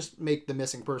to that. Just make the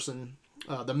missing person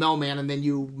the mailman, and then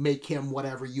you make him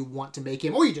whatever you want to make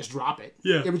him, or you just drop it.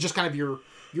 Yeah. It was just kind of your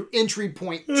entry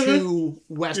point to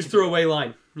Westview. Your throwaway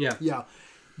line. Yeah. Yeah.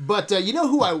 But you know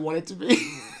who I want it to be?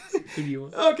 Who do you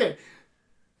want? Okay.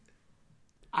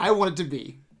 I want it to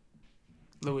be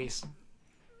Luis.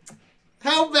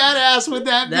 How badass would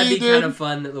that be, That'd be dude? kind of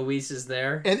fun that Luis is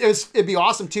there. And it'd be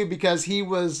awesome, too, because he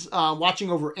was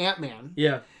watching over Ant-Man.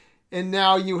 Yeah. And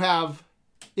now you have,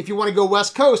 if you want to go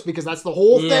West Coast, because that's the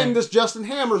whole thing this Justin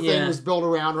Hammer thing was built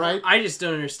around, right? I just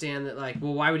don't understand that,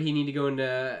 why would he need to go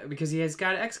into... Because he has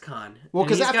got X-Con. Well,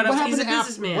 because he's a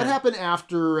businessman. What happened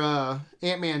after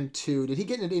Ant-Man 2? Did he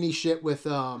get into any shit with...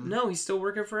 No, he's still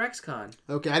working for X-Con.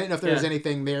 Okay, I didn't know if there was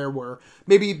anything there where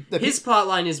maybe... His plot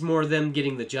line is more them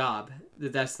getting the job.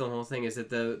 That's the whole thing, is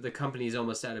that the company's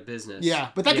almost out of business. Yeah,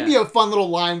 but that could be a fun little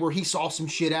line where he saw some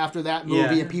shit after that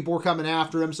movie and people were coming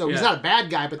after him, so he's not a bad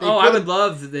guy, but I would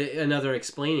love another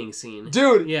explaining scene.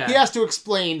 Dude, he has to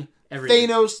explain everything.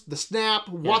 Thanos, the snap,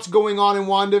 what's going on in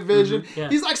WandaVision. Mm-hmm. Yeah.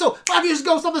 He's like, so 5 years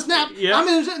ago, stop the snap, I'm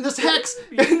in this hex.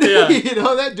 And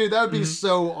that would be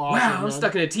so awesome. Wow, man. I'm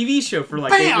stuck in a TV show for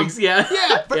 8 weeks.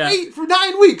 For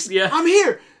 9 weeks. Yeah. I'm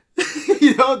here.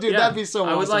 That'd be so awesome.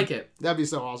 I would like it. That'd be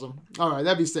so awesome. All right,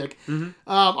 that'd be sick. Mm-hmm.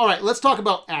 All right, let's talk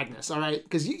about Agnes, all right?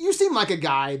 Because you seem like a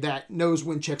guy that knows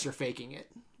when chicks are faking it,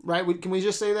 right? Can we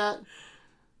just say that?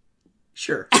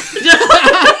 Sure. All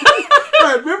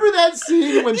right, remember that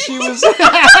scene when she was...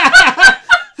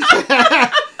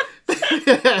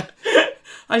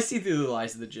 I see through the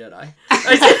lies of the Jedi.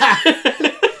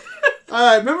 All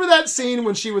right, remember that scene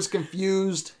when she was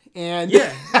confused and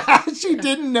she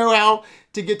didn't know how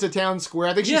to get to Town Square?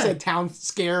 I think she said Town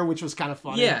Scare, which was kind of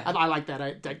funny. Yeah. I like that.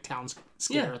 I like Town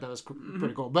Scare. I thought it was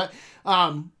pretty cool. But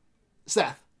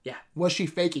Seth, was she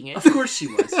faking it? Of course she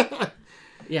was.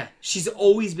 Yeah, she's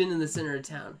always been in the center of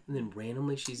town, and then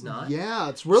randomly she's not. Yeah,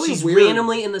 it's really weird. She's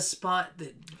randomly in the spot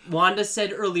that Wanda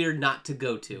said earlier not to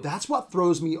go to. That's what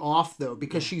throws me off, though,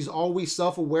 because she's always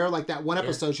self-aware. Like that one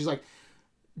episode, she's like,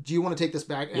 do you want to take this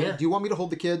back? Do you want me to hold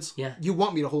the kids? Yeah. You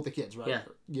want me to hold the kids, right?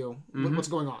 Yeah. What's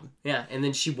going on? Yeah, and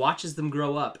then she watches them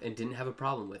grow up and didn't have a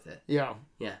problem with it. Yeah.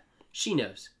 Yeah. She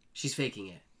knows. She's faking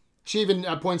it. She even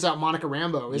points out Monica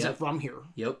Rambeau isn't from here.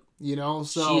 Yep. You know,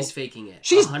 so she is faking it.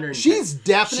 She's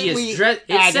definitely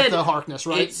Agatha Harkness,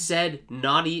 right? It said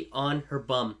naughty on her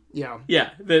bum. Yeah.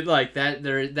 Yeah.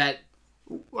 That.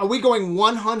 Are we going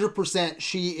 100%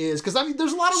 she is? Because, I mean,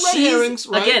 there's a lot of red herrings,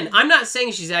 right? Again, I'm not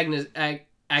saying she's Agatha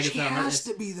She has Harkness.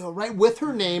 to be, though, right? With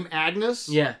her name, Agnes?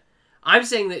 Yeah. I'm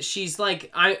saying that she's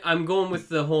like, I'm going with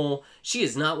the whole, she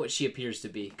is not what she appears to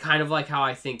be. Kind of like how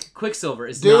I think Quicksilver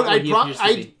is not what he appears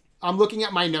to be. I'm looking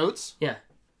at my notes. Yeah.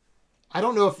 I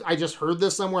don't know if I just heard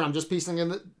this somewhere. I'm just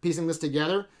piecing this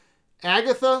together.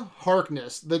 Agatha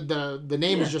Harkness. The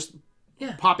name is just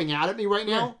popping out at me right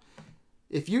now.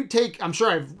 If you take, I'm sure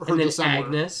I've heard this somewhere.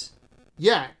 Agnes.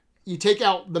 Yeah, you take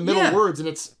out the middle words and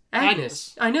it's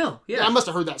Agnes. I know. Yeah, I must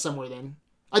have heard that somewhere then.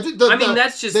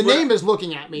 That's just the name is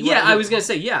looking at me. Yeah, right? I was gonna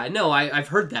say I've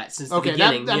heard that since the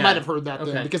beginning. I might have heard that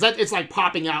then because it's like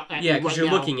popping out at me right now. because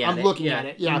you're looking at it. I'm looking at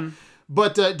it. Yeah. Mm-hmm.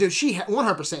 But dude, she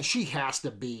 100%. She has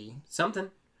to be something.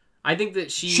 I think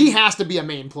that she has to be a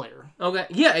main player. Okay.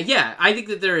 Yeah. I think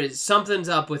that there is something's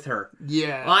up with her.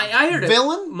 Yeah. I heard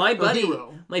villain. My buddy.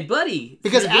 Hero? My buddy.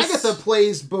 Because Agatha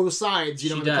plays both sides.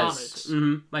 You know, in the comics.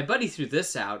 Mm-hmm. My buddy threw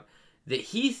this out that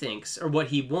he thinks, or what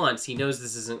he wants. He knows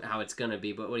this isn't how it's gonna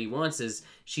be, but what he wants is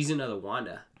she's another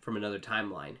Wanda from another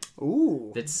timeline.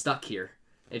 Ooh. That's stuck here.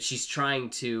 And she's trying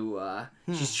to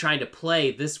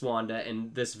play this Wanda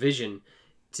and this Vision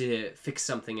to fix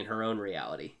something in her own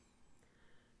reality,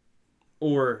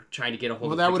 or trying to get a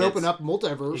hold of. Well, that would open up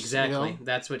multiverse. Exactly, you know?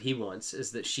 That's what he wants.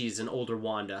 Is that she's an older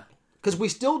Wanda? Because we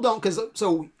still don't.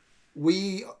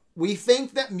 We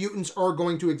think that mutants are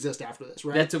going to exist after this,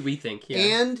 right? That's what we think. Yeah.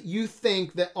 And you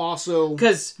think that also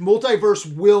because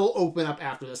multiverse will open up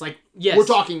after this. Like, we're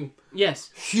talking. Yes.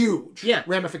 Huge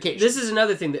ramifications. This is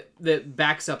another thing that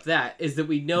backs up that is that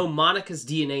we know Monica's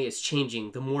DNA is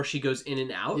changing the more she goes in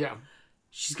and out. Yeah.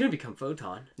 She's going to become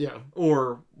Photon. Yeah.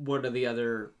 Or what are the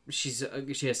other... She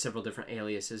has several different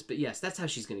aliases. But yes, that's how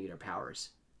she's going to get her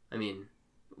powers. I mean,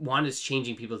 Wanda's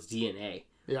changing people's DNA.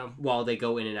 Yeah. While they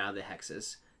go in and out of the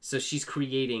hexes. So she's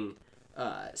creating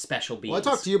special beings. Well, I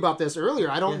talked to you about this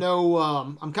earlier. I don't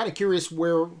know... I'm kind of curious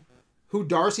who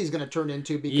Darcy's going to turn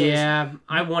into because... Yeah,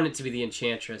 I want it to be the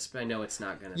Enchantress, but I know it's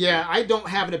not going to be. Yeah, I don't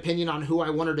have an opinion on who I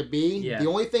want her to be. Yeah. The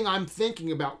only thing I'm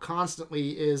thinking about constantly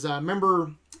is,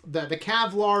 remember the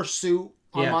Kevlar suit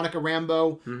on Monica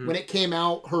Rambeau? Mm-hmm. When it came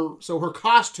out, her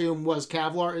costume was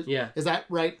Kevlar. Yeah. Is that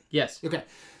right? Yes. Okay.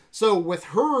 So with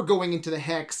her going into the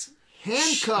Hex,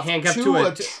 handcuffed to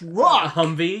a truck. A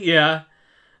Humvee, yeah.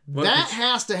 That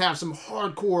has to have some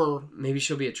hardcore... Maybe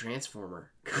she'll be a Transformer.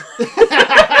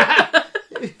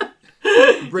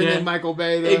 Bring in Michael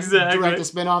Bay to direct a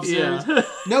spin-off series. Yeah.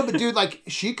 No, but dude, like,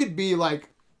 she could be, like,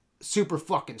 super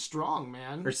fucking strong,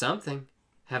 man. Or something.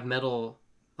 Have metal,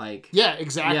 like... Yeah,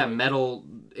 exactly. Yeah, metal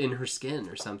in her skin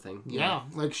or something. Yeah,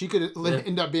 like, she could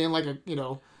end up being, like, a,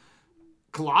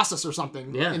 Colossus or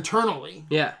something internally.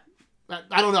 Yeah.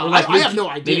 I don't know. I have no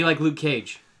idea. Maybe like Luke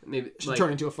Cage. Maybe she'd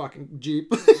turn into a fucking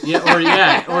Jeep.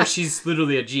 or she's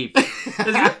literally a Jeep.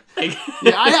 I'm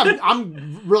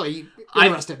really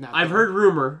interested in that. I've heard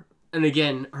rumor, and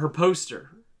again, her poster,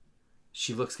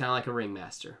 she looks kind of like a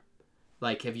ringmaster.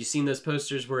 Like, have you seen those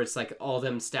posters where it's like all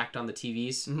them stacked on the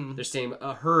TVs? Mm-hmm. They're saying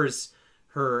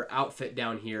her outfit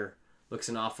down here looks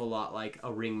an awful lot like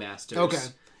a ringmaster's. Okay.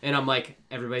 And I'm like,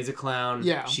 everybody's a clown.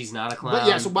 Yeah. She's not a clown.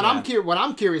 But so what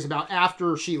I'm curious about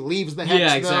after she leaves the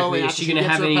Hex, exactly. though, is she going to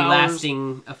have any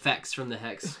lasting effects from the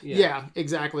Hex? Yeah,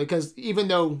 exactly. Because even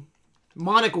though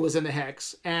Monica was in the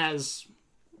Hex as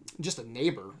just a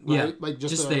neighbor, right? Yeah, like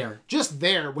just there. Just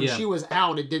there. When she was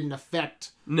out, it didn't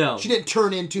affect... No. She didn't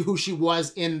turn into who she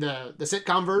was in the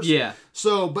sitcom verse. Yeah.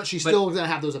 So, but she's still going to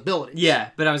have those abilities. Yeah,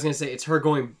 but I was going to say, it's her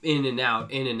going in and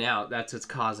out. That's what's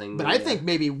causing... But I think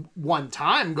maybe one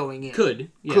time going in... Could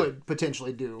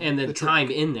potentially do and then time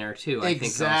in there, too, I think.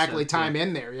 Exactly, time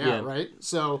in there, right?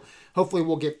 So, hopefully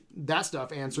we'll get that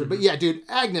stuff answered. Mm-hmm. But yeah, dude,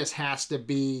 Agnes has to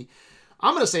be...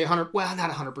 I'm going to say 100... Well,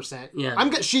 not 100%.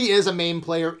 Yeah. She is a main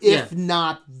player, if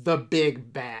not the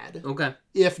big bad. Okay.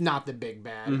 If not the big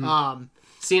bad. Mm-hmm.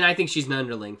 See, and I think she's an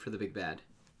underling for the big bad.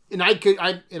 And I could...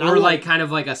 kind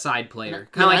of like a side player.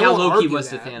 Kind of like how Loki was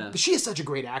to Thanos. But she is such a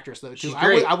great actress, though, too. She's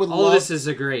great. I would all love... this is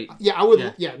a great... Yeah, I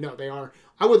would... Yeah, no, they are.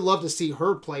 I would love to see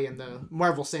her play in the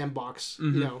Marvel Sandbox,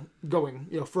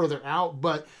 going, further out.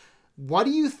 But what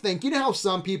do you think? You know how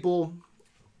some people...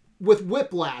 With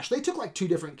Whiplash, they took like two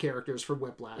different characters for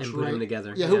Whiplash, and put them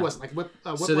together. Yeah, who wasn't like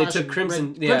Whiplash? So they took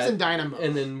Crimson Dynamo,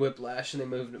 and then Whiplash, and they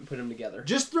moved and put them together.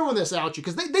 Just throwing this out you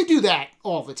because they do that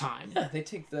all the time. Yeah, they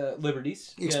take the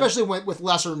liberties, especially with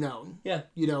lesser known,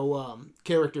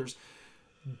 characters.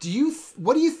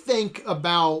 What do you think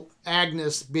about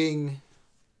Agnes being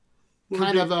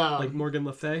kind of a like Morgan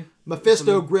Le Fay,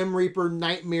 Mephisto, Grim Reaper,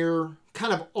 Nightmare,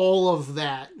 kind of all of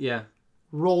that? Yeah,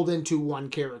 rolled into one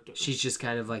character. She's just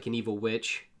kind of like an evil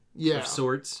witch, of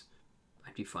sorts.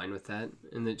 I'd be fine with that,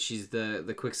 and that she's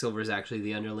the Quicksilver is actually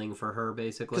the underling for her,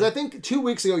 basically. Because I think 2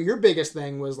 weeks ago, your biggest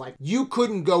thing was like you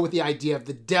couldn't go with the idea of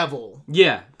the devil.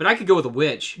 Yeah, but I could go with a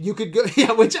witch. You could go,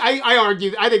 yeah, which I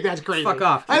argue. I think that's crazy. Fuck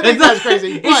off. I think that's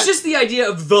crazy. But, it's just the idea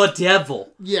of the devil.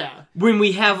 Yeah. When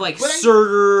we have like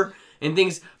Surtur and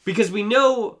things, because we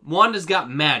know Wanda's got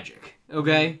magic.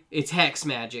 Okay, it's hex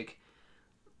magic.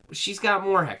 She's got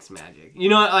more hex magic. You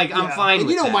know, like, I'm fine with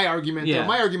that. You know my argument, though.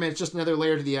 My argument is just another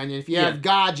layer to the onion. If you have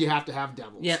gods, you have to have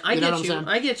devils. Yeah, I get you.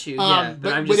 I get you.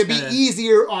 But would it be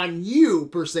easier on you,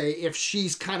 per se, if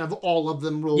she's kind of all of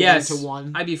them rolled into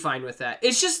one? I'd be fine with that.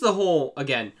 It's just the whole,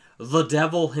 again, the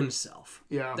devil himself.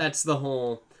 Yeah. That's the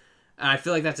whole... I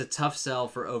feel like that's a tough sell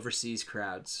for overseas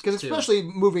crowds. Because especially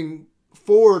moving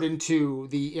forward into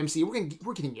the MCU,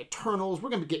 we're getting Eternals, we're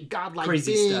gonna get godlike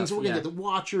crazy beings, stuff, we're gonna get the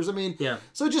Watchers. I mean, yeah.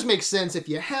 So it just makes sense if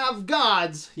you have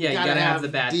gods, you gotta have the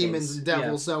bad demons things. and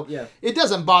devils. Yeah. So it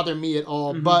doesn't bother me at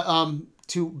all. Mm-hmm.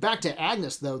 But back to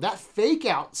Agnes though, that fake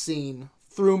out scene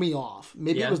threw me off.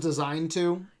 Maybe it was designed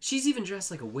to. She's even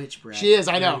dressed like a witch, Brad. She is,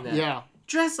 I know. Yeah.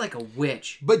 Dressed like a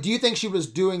witch. But do you think she was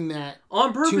doing that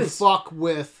on purpose to fuck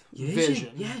with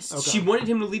Vision? Yes. Okay. She wanted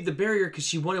him to leave the barrier because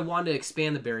she wanted Wanda to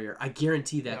expand the barrier. I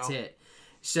guarantee that's it.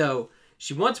 So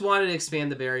she wants Wanda to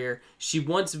expand the barrier. She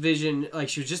wants Vision, like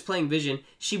she was just playing Vision.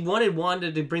 She wanted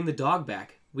Wanda to bring the dog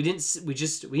back. We didn't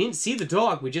see the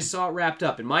dog. We just saw it wrapped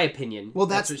up. In my opinion, well,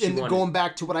 that's what she wanted. Going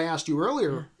back to what I asked you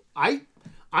earlier.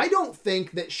 I don't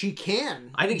think that she can.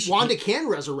 I think Wanda can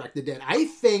resurrect the dead. I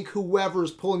think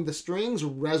whoever's pulling the strings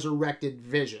resurrected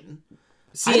Vision.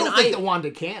 See, I don't think that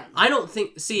Wanda can. I don't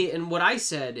think... See, and what I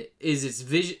said is it's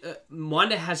Vision...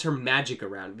 Wanda has her magic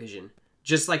around Vision.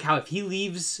 Just like how if he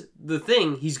leaves the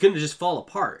thing, he's going to just fall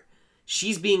apart.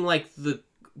 She's being like the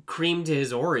cream to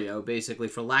his Oreo, basically,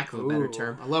 for lack of a better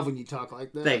term. I love when you talk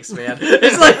like that. Thanks, man.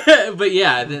 It's like... But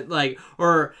yeah, that like...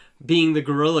 Or... being the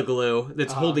Gorilla Glue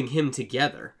that's holding him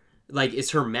together, like,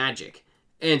 is her magic.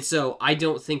 And so I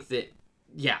don't think that,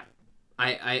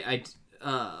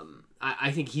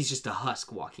 I think he's just a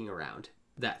husk walking around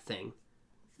that thing.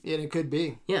 And it could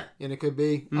be. Yeah. And it could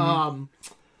be. Mm-hmm.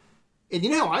 And you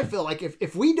know how I feel like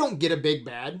if we don't get a big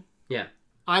bad,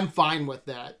 I'm fine with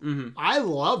that. Mm-hmm. I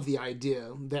love the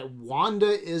idea that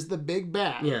Wanda is the big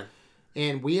bad. Yeah.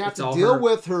 And we have to deal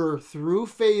with her through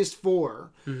phase 4.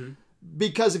 Mm-hmm.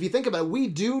 Because if you think about it, we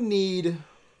do need...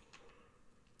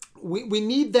 We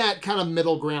need that kind of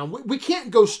middle ground. We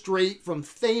can't go straight from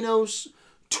Thanos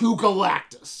to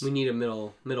Galactus. We need a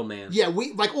middleman. Yeah,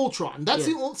 like Ultron.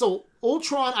 So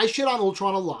Ultron, I shit on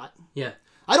Ultron a lot. Yeah.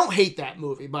 I don't hate that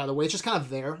movie, by the way. It's just kind of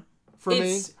there for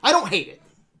me. I don't hate it.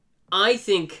 I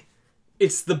think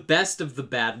it's the best of the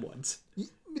bad ones.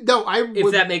 No,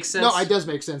 if that makes sense. No, it does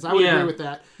make sense. I would agree with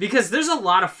that. Because there's a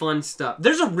lot of fun stuff.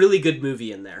 There's a really good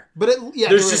movie in there. But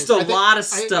there's just a lot of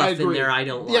stuff in there I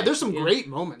don't like. Yeah, there's some great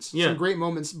moments. Yeah. Some great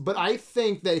moments. But I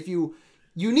think that if you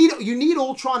need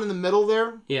Ultron in the middle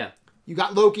there. Yeah. You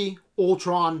got Loki,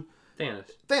 Ultron,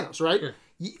 Thanos, right?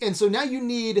 Yeah. And so now you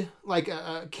need like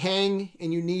a Kang,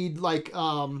 and you need like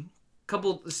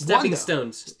couple stepping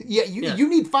stones. Yeah, you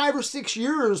need 5 or 6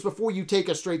 years before you take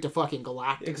us straight to fucking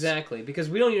Galactus. Exactly, because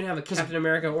we don't even have a Captain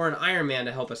America or an Iron Man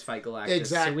to help us fight Galactus.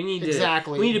 Exactly. So we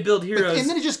need to build heroes. And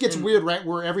then it just gets weird, right?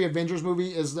 Where every Avengers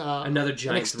movie is another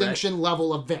giant an extinction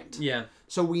level event. Yeah.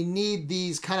 So we need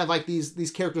these kind of like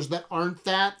these characters that aren't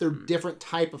that. They're different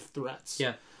type of threats.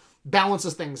 Yeah.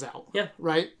 Balances things out. Yeah.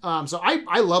 Right? So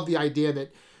I love the idea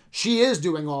that she is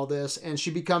doing all this and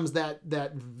she becomes that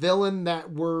villain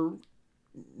that we're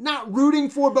not rooting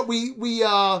for, but we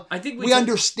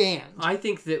understand. I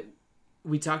think that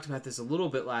we talked about this a little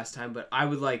bit last time, but I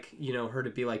would like, her to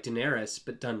be like Daenerys,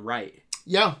 but done right.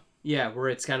 Yeah. Yeah, where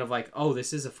it's kind of like, oh,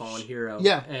 this is a fallen hero.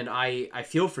 Yeah. And I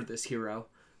feel for this hero,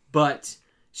 but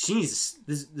she needs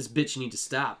this bitch need to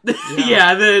stop.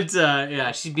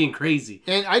 Yeah. She's being crazy.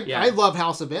 And I love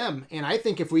House of M, and I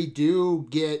think if we do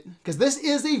get, because this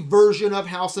is a version of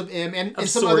House of M and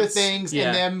some other things,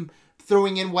 and them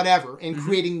throwing in whatever and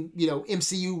creating,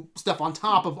 MCU stuff on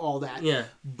top of all that. Yeah.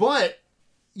 But,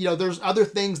 there's other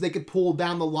things they could pull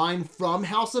down the line from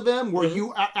House of M where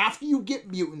you, after you get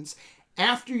mutants,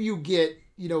 after you get,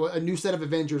 a new set of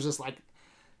Avengers, it's like,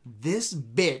 this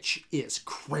bitch is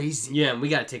crazy. Yeah, and we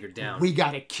gotta take her down. We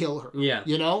gotta kill her. Yeah.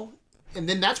 And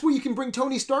then that's where you can bring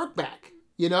Tony Stark back.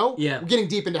 You know? Yeah. We're getting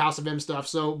deep into House of M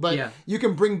stuff, but you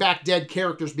can bring back dead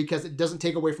characters because it doesn't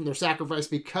take away from their sacrifice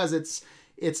because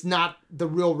it's not the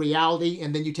real reality,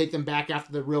 and then you take them back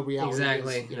after the real reality.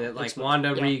 Exactly. Like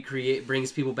Wanda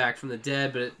brings people back from the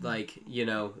dead, but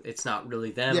it's not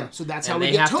really them. Yeah, so that's how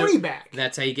we get Tony back.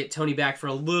 That's how you get Tony back for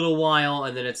a little while,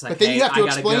 and then it's like, but then you have to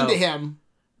explain to him,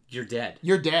 you're dead.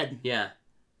 You're dead. Yeah.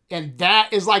 And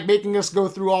that is like making us go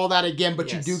through all that again,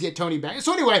 but you do get Tony back.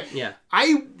 So anyway,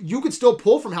 you could still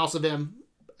pull from House of M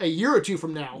a year or two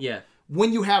from now. Yeah.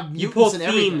 When you have mutants and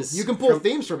everything. You can pull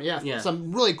themes from it.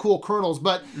 Some really cool kernels.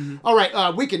 But, all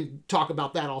right, we can talk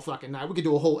about that all fucking night. We could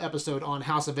do a whole episode on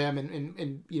House of M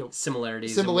and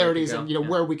similarities and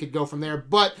where we could go from there.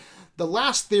 But the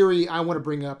last theory I want to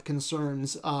bring up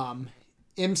concerns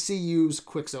MCU's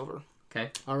Quicksilver.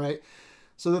 Okay. All right.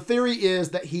 So the theory is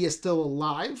that he is still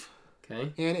alive.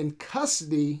 Okay. And in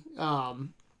custody,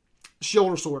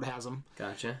 Shoulder Sword has him.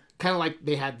 Gotcha. Kind of like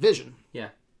they had Vision. Yeah.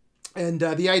 And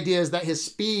the idea is that his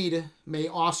speed may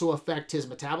also affect his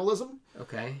metabolism.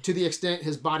 Okay. To the extent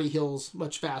his body heals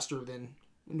much faster than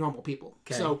normal people.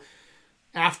 Okay. So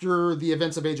after the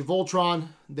events of Age of Ultron,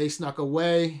 they snuck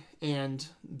away and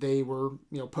they were,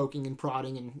 poking and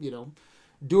prodding and,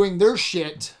 doing their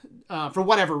shit for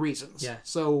whatever reasons. Yeah.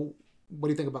 So what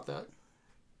do you think about that?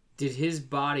 Did his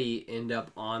body end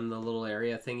up on the little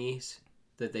area thingies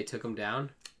that they took him down?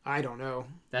 I don't know.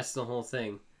 That's the whole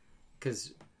thing.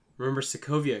 Because remember,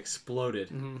 Sokovia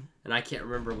exploded, and I can't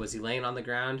remember, was he laying on the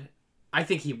ground? I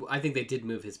think they did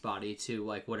move his body to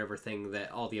like whatever thing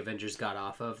that all the Avengers got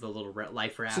off of, the little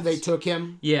life rafts. So they took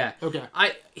him? Yeah. Okay.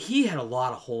 He had a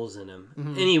lot of holes in him.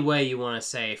 Mm-hmm. Any way you want to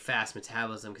say fast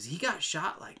metabolism, because he got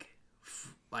shot like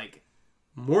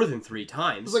more than 3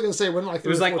 times. I was going to say, wasn't it like 3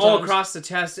 It was like all across the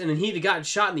chest, and then he had gotten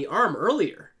shot in the arm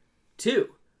earlier, too.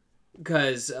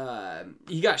 Because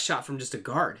he got shot from just a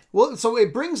guard. Well, so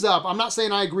it brings up, I'm not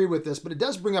saying I agree with this, but it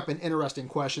does bring up an interesting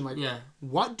question. Like,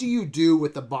 what do you do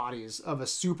with the bodies of a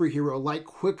superhero like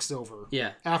Quicksilver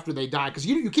after they die? Because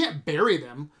you can't bury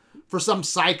them for some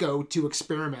psycho to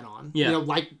experiment on. Yeah.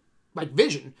 Like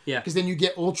Vision. Yeah. Because then you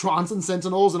get Ultrons and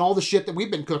Sentinels and all the shit that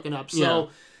we've been cooking up. So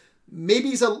maybe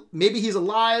he's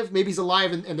alive. Maybe he's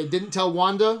alive and they didn't tell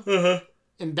Wanda. Uh-huh.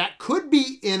 And that could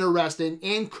be interesting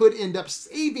and could end up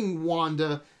saving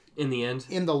Wanda in the end,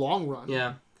 in the long run.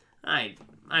 Yeah, I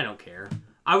don't care.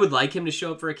 I would like him to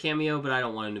show up for a cameo, but I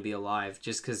don't want him to be alive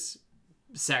just because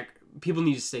people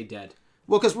need to stay dead.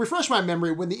 Well, because refresh my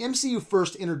memory, when the MCU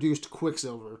first introduced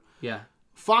Quicksilver,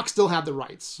 Fox still had the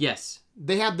rights. Yes.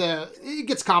 They had it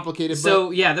gets complicated.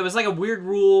 So, there was like a weird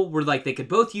rule where like they could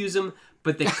both use them,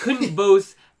 but they couldn't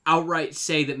both outright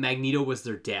say that Magneto was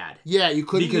their dad. Yeah, you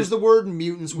couldn't use the word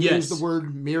mutants. We used the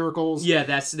word miracles. Yeah,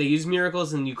 they used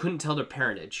miracles, and you couldn't tell their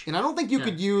parentage. And I don't think you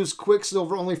could use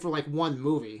Quicksilver only for like one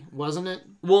movie, wasn't it?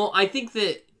 Well, I think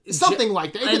that something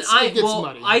like that. It gets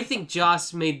muddy. I think Joss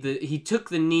he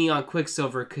took the knee on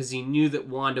Quicksilver because he knew that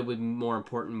Wanda would be more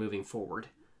important moving forward,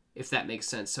 if that makes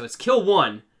sense. So it's kill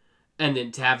one, and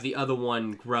then to have the other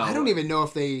one grow. I don't even know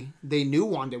if they knew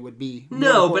Wanda would be.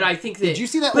 No, but I think that... Did you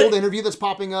see that old interview that's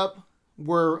popping up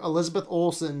where Elizabeth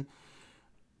Olsen,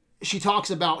 she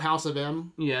talks about House of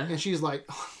M? Yeah. And she's like,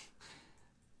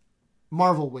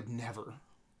 Marvel would never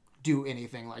do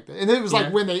anything like that. And it was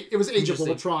like when it was Age of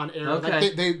Ultron era.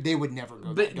 Okay. Like they would never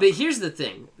go But here's the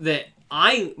thing that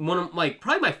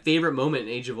probably my favorite moment in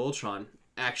Age of Ultron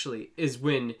actually is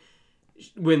when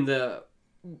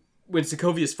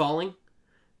Sokovia's falling,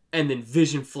 and then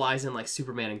Vision flies in like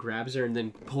Superman and grabs her and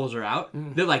then pulls her out.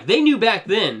 They're like, they knew back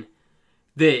then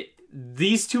that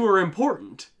these two are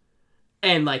important,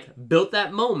 and like built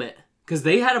that moment because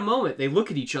they had a moment. They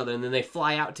look at each other and then they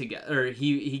fly out together. Or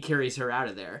he carries her out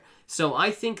of there. So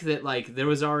I think that like there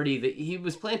was already that he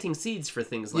was planting seeds for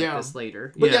things like this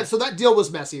later. But so that deal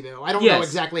was messy though. I don't know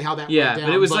exactly how that went down.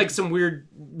 But it was like some weird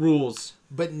rules.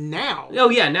 But now... Oh,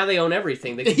 yeah, now they own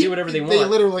everything. They can do whatever they want. They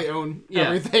literally own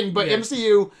everything. But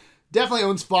MCU definitely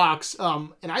owns Fox.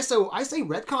 And I say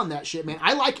retcon that shit, man.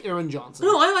 I like Aaron Johnson.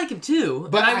 No, I like him too.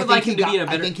 But I would like him to be in a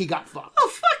better... I think he got fucked. Oh,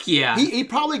 fuck yeah. He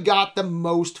probably got the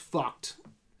most fucked.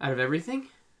 Out of everything?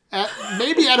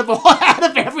 Maybe out of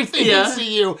everything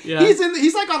MCU. Yeah.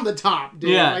 He's like on the top, dude.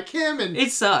 Yeah. Like him and...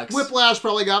 It sucks. Whiplash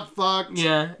probably got fucked.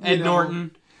 Yeah. Ed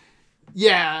Norton.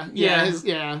 Yeah.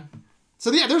 So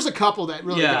there's a couple that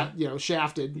really got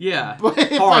shafted. Yeah,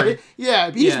 hard.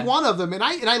 He's one of them, and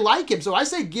I like him. So I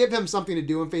say give him something to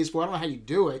do in Phase 4. I don't know how you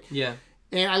do it. Yeah,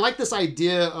 and I like this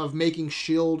idea of making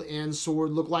Shield and Sword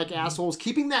look like assholes.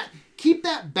 Keep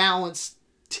that balance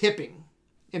tipping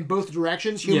in both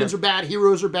directions. Humans are bad,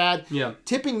 heroes are bad. Yeah,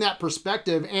 tipping that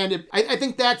perspective, and I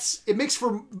think it makes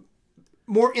for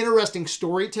more interesting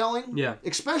storytelling. Yeah.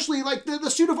 Especially like the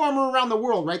suit of armor around the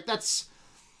world, right? That's...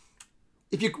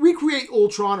 If you recreate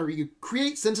Ultron or you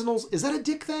create Sentinels, is that a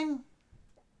dick thing?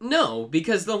 No,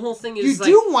 because the whole thing is you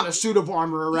do want a suit of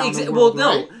armor around the world,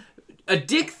 right? A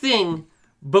dick thing,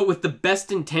 but with the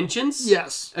best intentions.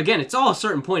 Yes. Again, it's all a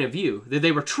certain point of view. That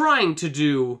they were trying to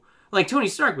do... Like, Tony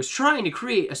Stark was trying to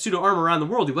create a suit of armor around the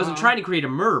world. He wasn't trying to create a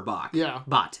murder bot. Yeah.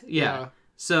 Yeah.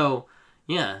 So,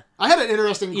 yeah. I had an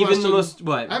interesting question. Even the most...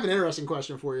 What? I have an interesting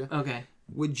question for you. Okay.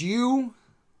 Would you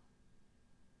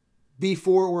be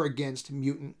for or against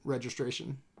mutant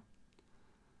registration?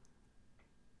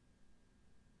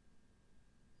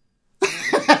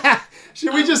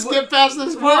 Should we just skip past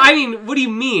this part? Well, I mean, what do you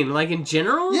mean? Like, in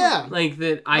general? Yeah. Like,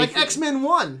 that I... Like X-Men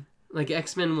 1. Like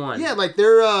X-Men 1. Yeah, like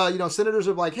they're, senators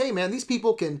are like, hey, man, these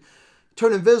people can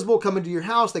turn invisible, come into your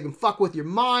house, they can fuck with your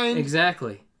mind.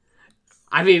 Exactly.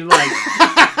 I mean,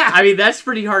 like... that's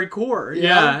pretty hardcore.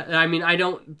 Yeah. I mean, I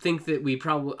don't think that we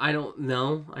probably... I don't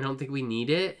know. I don't think we need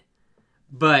it.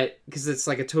 But, because it's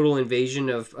like a total invasion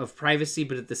of privacy,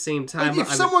 but at the same time... Like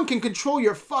if someone can control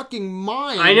your fucking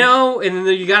mind... I know, and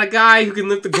then you got a guy who can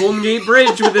lift the Golden Gate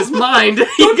Bridge with his mind.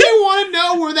 Don't you want to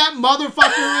know where that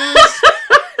motherfucker is?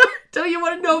 Don't you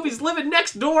want to know if he's living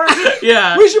next door?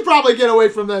 Yeah. We should probably get away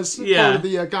from this part of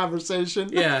the conversation.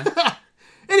 Yeah.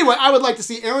 Anyway, I would like to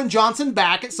see Aaron Johnson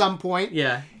back at some point.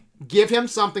 Yeah. Give him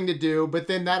something to do, but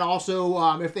then that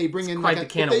also, if they bring in... Quite the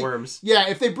can of worms. Yeah,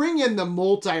 if they bring in the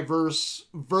multiverse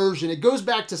version, it goes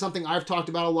back to something I've talked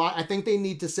about a lot. I think they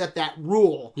need to set that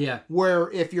rule. Yeah.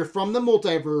 Where if you're from the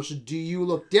multiverse, do you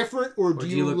look different or do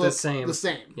you look the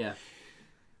same? Yeah.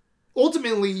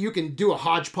 Ultimately, you can do a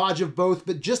hodgepodge of both,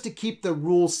 but just to keep the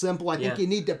rules simple, I think you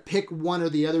need to pick one or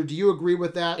the other. Do you agree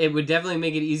with that? It would definitely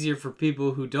make it easier for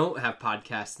people who don't have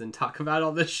podcasts than talk about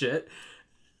all this shit.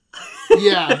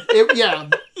 Yeah.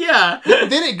 Yeah.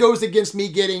 Then it goes against me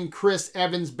getting Chris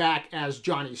Evans back as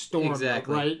Johnny Storm.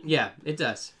 Exactly. Right? Yeah, it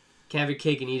does. Can have your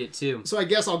cake and eat it too. So I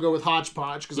guess I'll go with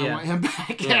hodgepodge because I want him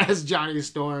back as Johnny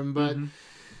Storm, but...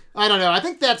 I don't know. I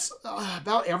think that's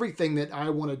about everything that I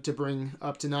wanted to bring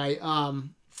up tonight.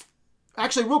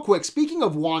 Actually, real quick, speaking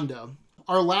of Wanda,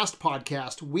 our last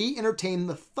podcast, we entertained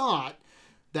the thought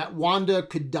that Wanda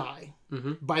could die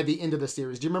by the end of the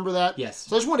series. Do you remember that? Yes.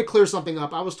 So I just wanted to clear something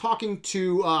up. I was talking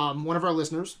to one of our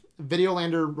listeners,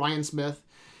 Videolander Ryan Smith,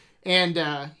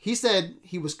 and he said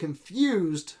he was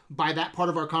confused by that part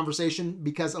of our conversation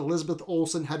because Elizabeth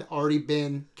Olsen had already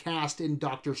been cast in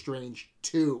Doctor Strange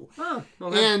 2. Oh,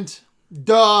 okay. And,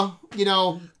 duh,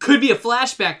 Could be a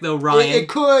flashback, though, Ryan. It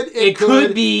could. It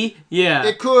could be. Yeah.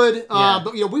 It could.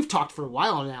 But, we've talked for a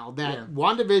while now that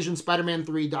WandaVision, Spider-Man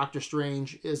 3, Doctor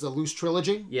Strange is a loose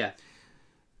trilogy. Yeah.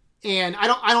 And I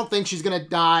don't think she's going to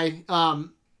die.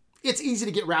 It's easy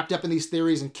to get wrapped up in these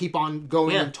theories and keep on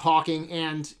going and talking.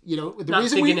 And,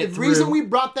 the reason we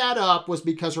brought that up was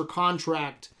because her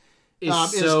contract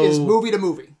is movie to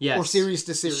movie or series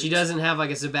to series. She doesn't have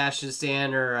like a Sebastian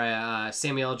Stan or a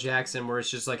Samuel L. Jackson where it's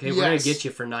just like, hey, we're going to get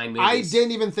you for 9 movies. I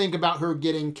didn't even think about her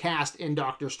getting cast in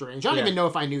Doctor Strange. I don't even know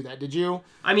if I knew that. Did you?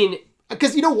 I mean...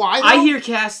 Because you know why, though?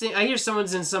 I hear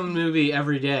someone's in some movie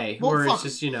every day where it's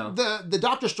just, The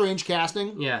Doctor Strange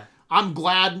casting... Yeah. I'm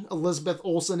glad Elizabeth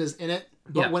Olsen is in it.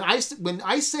 But when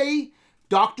I say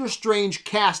Doctor Strange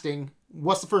casting,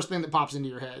 what's the first thing that pops into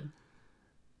your head?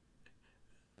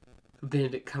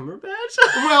 Benedict Cumberbatch?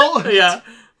 Well, yeah.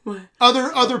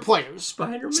 Other players.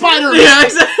 Spider-Man. Yeah,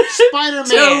 exactly. Spider-Man.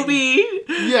 Toby.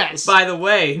 Yes. By the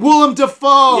way. Willem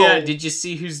Dafoe. Yeah, did you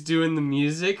see who's doing the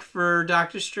music for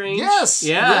Doctor Strange? Yes.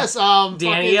 Yeah. Yes.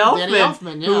 Danny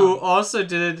Elfman. Yeah. Who also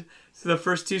did the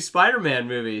first 2 Spider-Man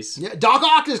movies. Yeah, Doc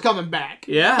Ock is coming back.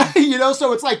 Yeah.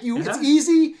 So it's like it's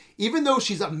easy, even though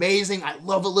she's amazing. I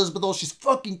love Elizabeth Olsen. She's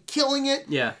fucking killing it.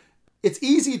 Yeah. It's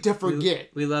easy to forget.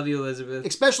 We love you, Elizabeth.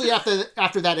 Especially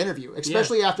after that interview.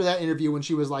 Especially after that interview when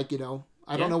she was like, I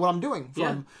don't know what I'm doing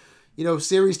from,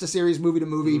 series to series, movie to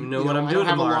movie. I don't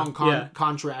have a long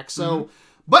contract. So,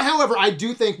 but however, I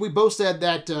do think we both said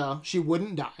that she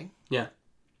wouldn't die. Yeah.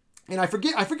 And I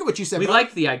forget what you said. We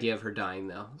liked the idea of her dying,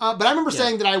 though. But I remember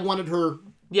saying that I wanted her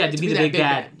to be the big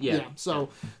bad. Yeah. So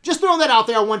just throwing that out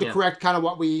there, I wanted to correct kind of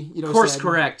what we Course said.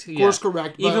 correct. Course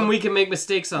correct. Even we can make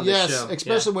mistakes on this show. Yes,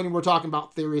 especially when we're talking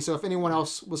about theory. So if anyone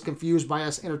else was confused by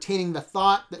us entertaining the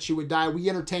thought that she would die, we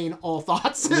entertain all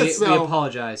thoughts. We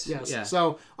apologize. Yes. Yeah.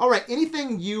 So, all right.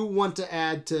 Anything you want to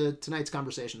add to tonight's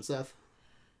conversation, Seth?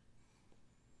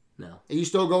 No. Are you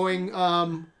still going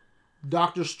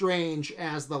Doctor Strange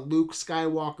as the Luke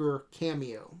Skywalker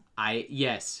cameo?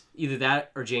 Yes. Either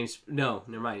that or James... No,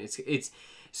 never mind. It's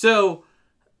so...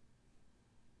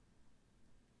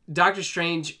 Doctor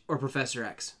Strange or Professor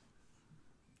X.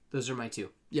 Those are my two.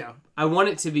 Yeah. I want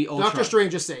it to be Ultron. Doctor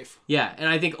Strange is safe. Yeah, and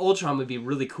I think Ultron would be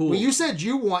really cool. Well, you said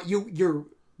you're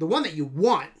the one that you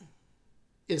want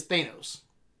is Thanos.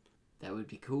 That would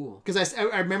be cool. Because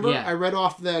I remember I read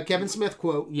off the Kevin Smith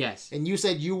quote. Yes. And you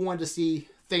said you wanted to see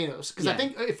Thanos. Because I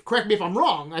think, correct me if I'm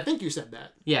wrong, I think you said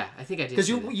that. Yeah, I think I did. Because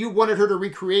you wanted her to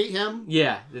recreate him.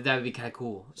 Yeah, that would be kind of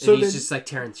cool. So and he's just like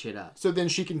tearing shit up. So then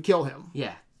she can kill him.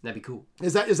 Yeah, that'd be cool.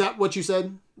 Is that what you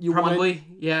said? You Probably, wanted?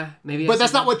 Yeah, maybe. But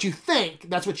that's not what you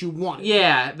think. That's what you wanted.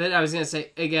 Yeah, but I was gonna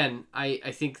say again. I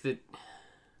think that.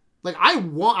 Like I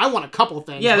want a couple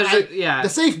things. Yeah, the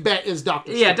safe bet is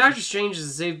Doctor Strange. Yeah, Doctor Strange is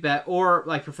a safe bet, or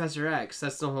like Professor X.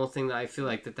 That's the whole thing that I feel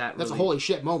like that's really, a holy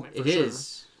shit moment. For it sure.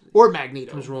 Is. Or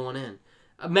Magneto comes rolling in.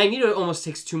 Magneto almost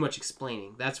takes too much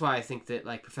explaining. That's why I think that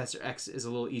like Professor X is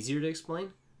a little easier to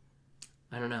explain.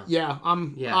 I don't know. Yeah,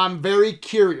 I'm very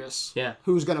curious. Yeah.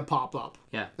 Who's gonna pop up?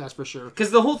 Yeah, that's for sure. Because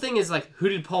the whole thing is like, who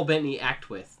did Paul Bettany act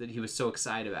with that he was so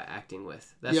excited about acting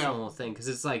with? That's the whole thing. Because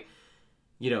it's like,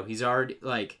 he's already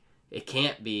like. It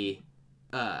can't be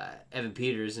Evan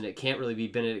Peters, and it can't really be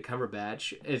Benedict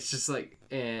Cumberbatch. It's just like,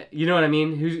 you know what I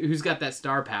mean? Who's got that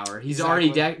star power? He's already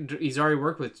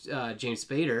worked with James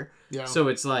Spader. Yeah. So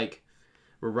it's like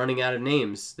we're running out of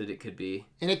names that it could be.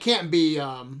 And it can't be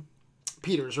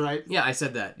Peters, right? Yeah, I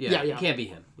said that. Yeah. It can't be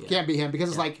him. Yeah. Can't be him because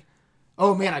it's like,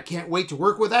 oh man, I can't wait to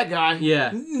work with that guy.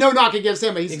 Yeah. No knock against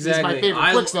him. He's my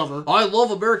favorite Quicksilver. I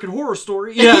love American Horror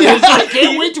Story. Yeah. I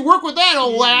can't wait to work with that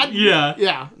old lad. Yeah.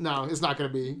 Yeah. No, it's not going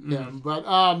to be him. But,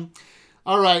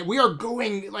 all right. We are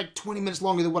going like 20 minutes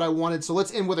longer than what I wanted. So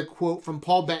let's end with a quote from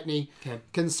Paul Bettany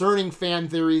concerning fan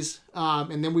theories.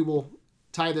 And then we will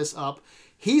tie this up.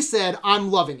 He said, "I'm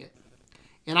loving it.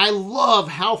 And I love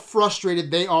how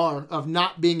frustrated they are of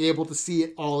not being able to see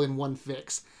it all in one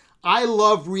fix. I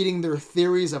love reading their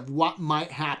theories of what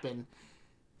might happen,"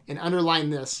 and underline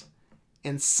this,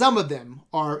 "and some of them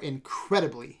are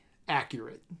incredibly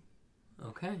accurate."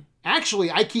 Okay. Actually,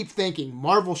 I keep thinking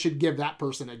Marvel should give that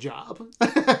person a job.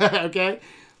 Okay?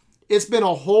 It's been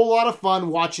a whole lot of fun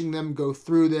watching them go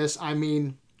through this. I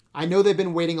mean, I know they've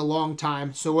been waiting a long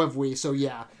time, so have we. So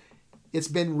yeah, it's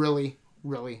been really,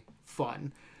 really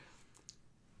fun.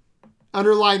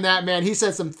 Underline that, man. He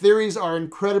said some theories are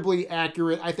incredibly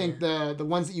accurate. I think the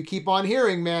ones that you keep on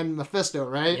hearing, man, Mephisto,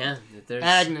 right? Yeah.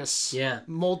 Agnes. Yeah.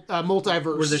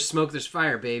 Multiverse. Where there's smoke, there's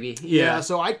fire, baby. Yeah.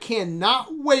 So I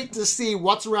cannot wait to see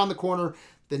what's around the corner.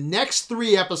 The next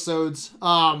 3 episodes.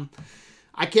 I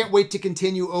can't wait to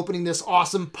continue opening this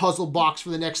awesome puzzle box for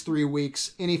the next 3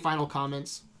 weeks. Any final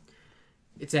comments?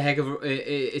 It's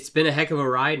been a heck of a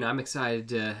ride, and I'm excited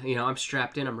to, I'm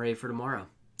strapped in. I'm ready for tomorrow.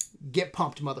 Get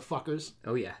pumped, motherfuckers.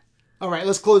 Oh, yeah. All right,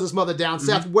 let's close this mother down.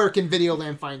 Seth, where can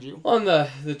Videoland find you? On the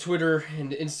Twitter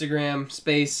and Instagram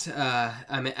space,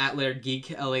 I'm at Laird Geek,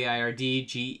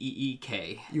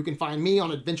 LAIRDGEEK. You can find me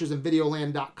on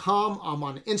adventuresinvideoland.com. I'm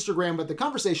on Instagram, but the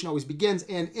conversation always begins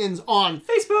and ends on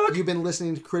Facebook. You've been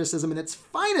listening to Criticism in its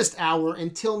finest hour.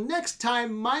 Until next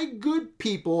time, my good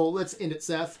people, let's end it,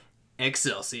 Seth.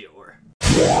 Excelsior.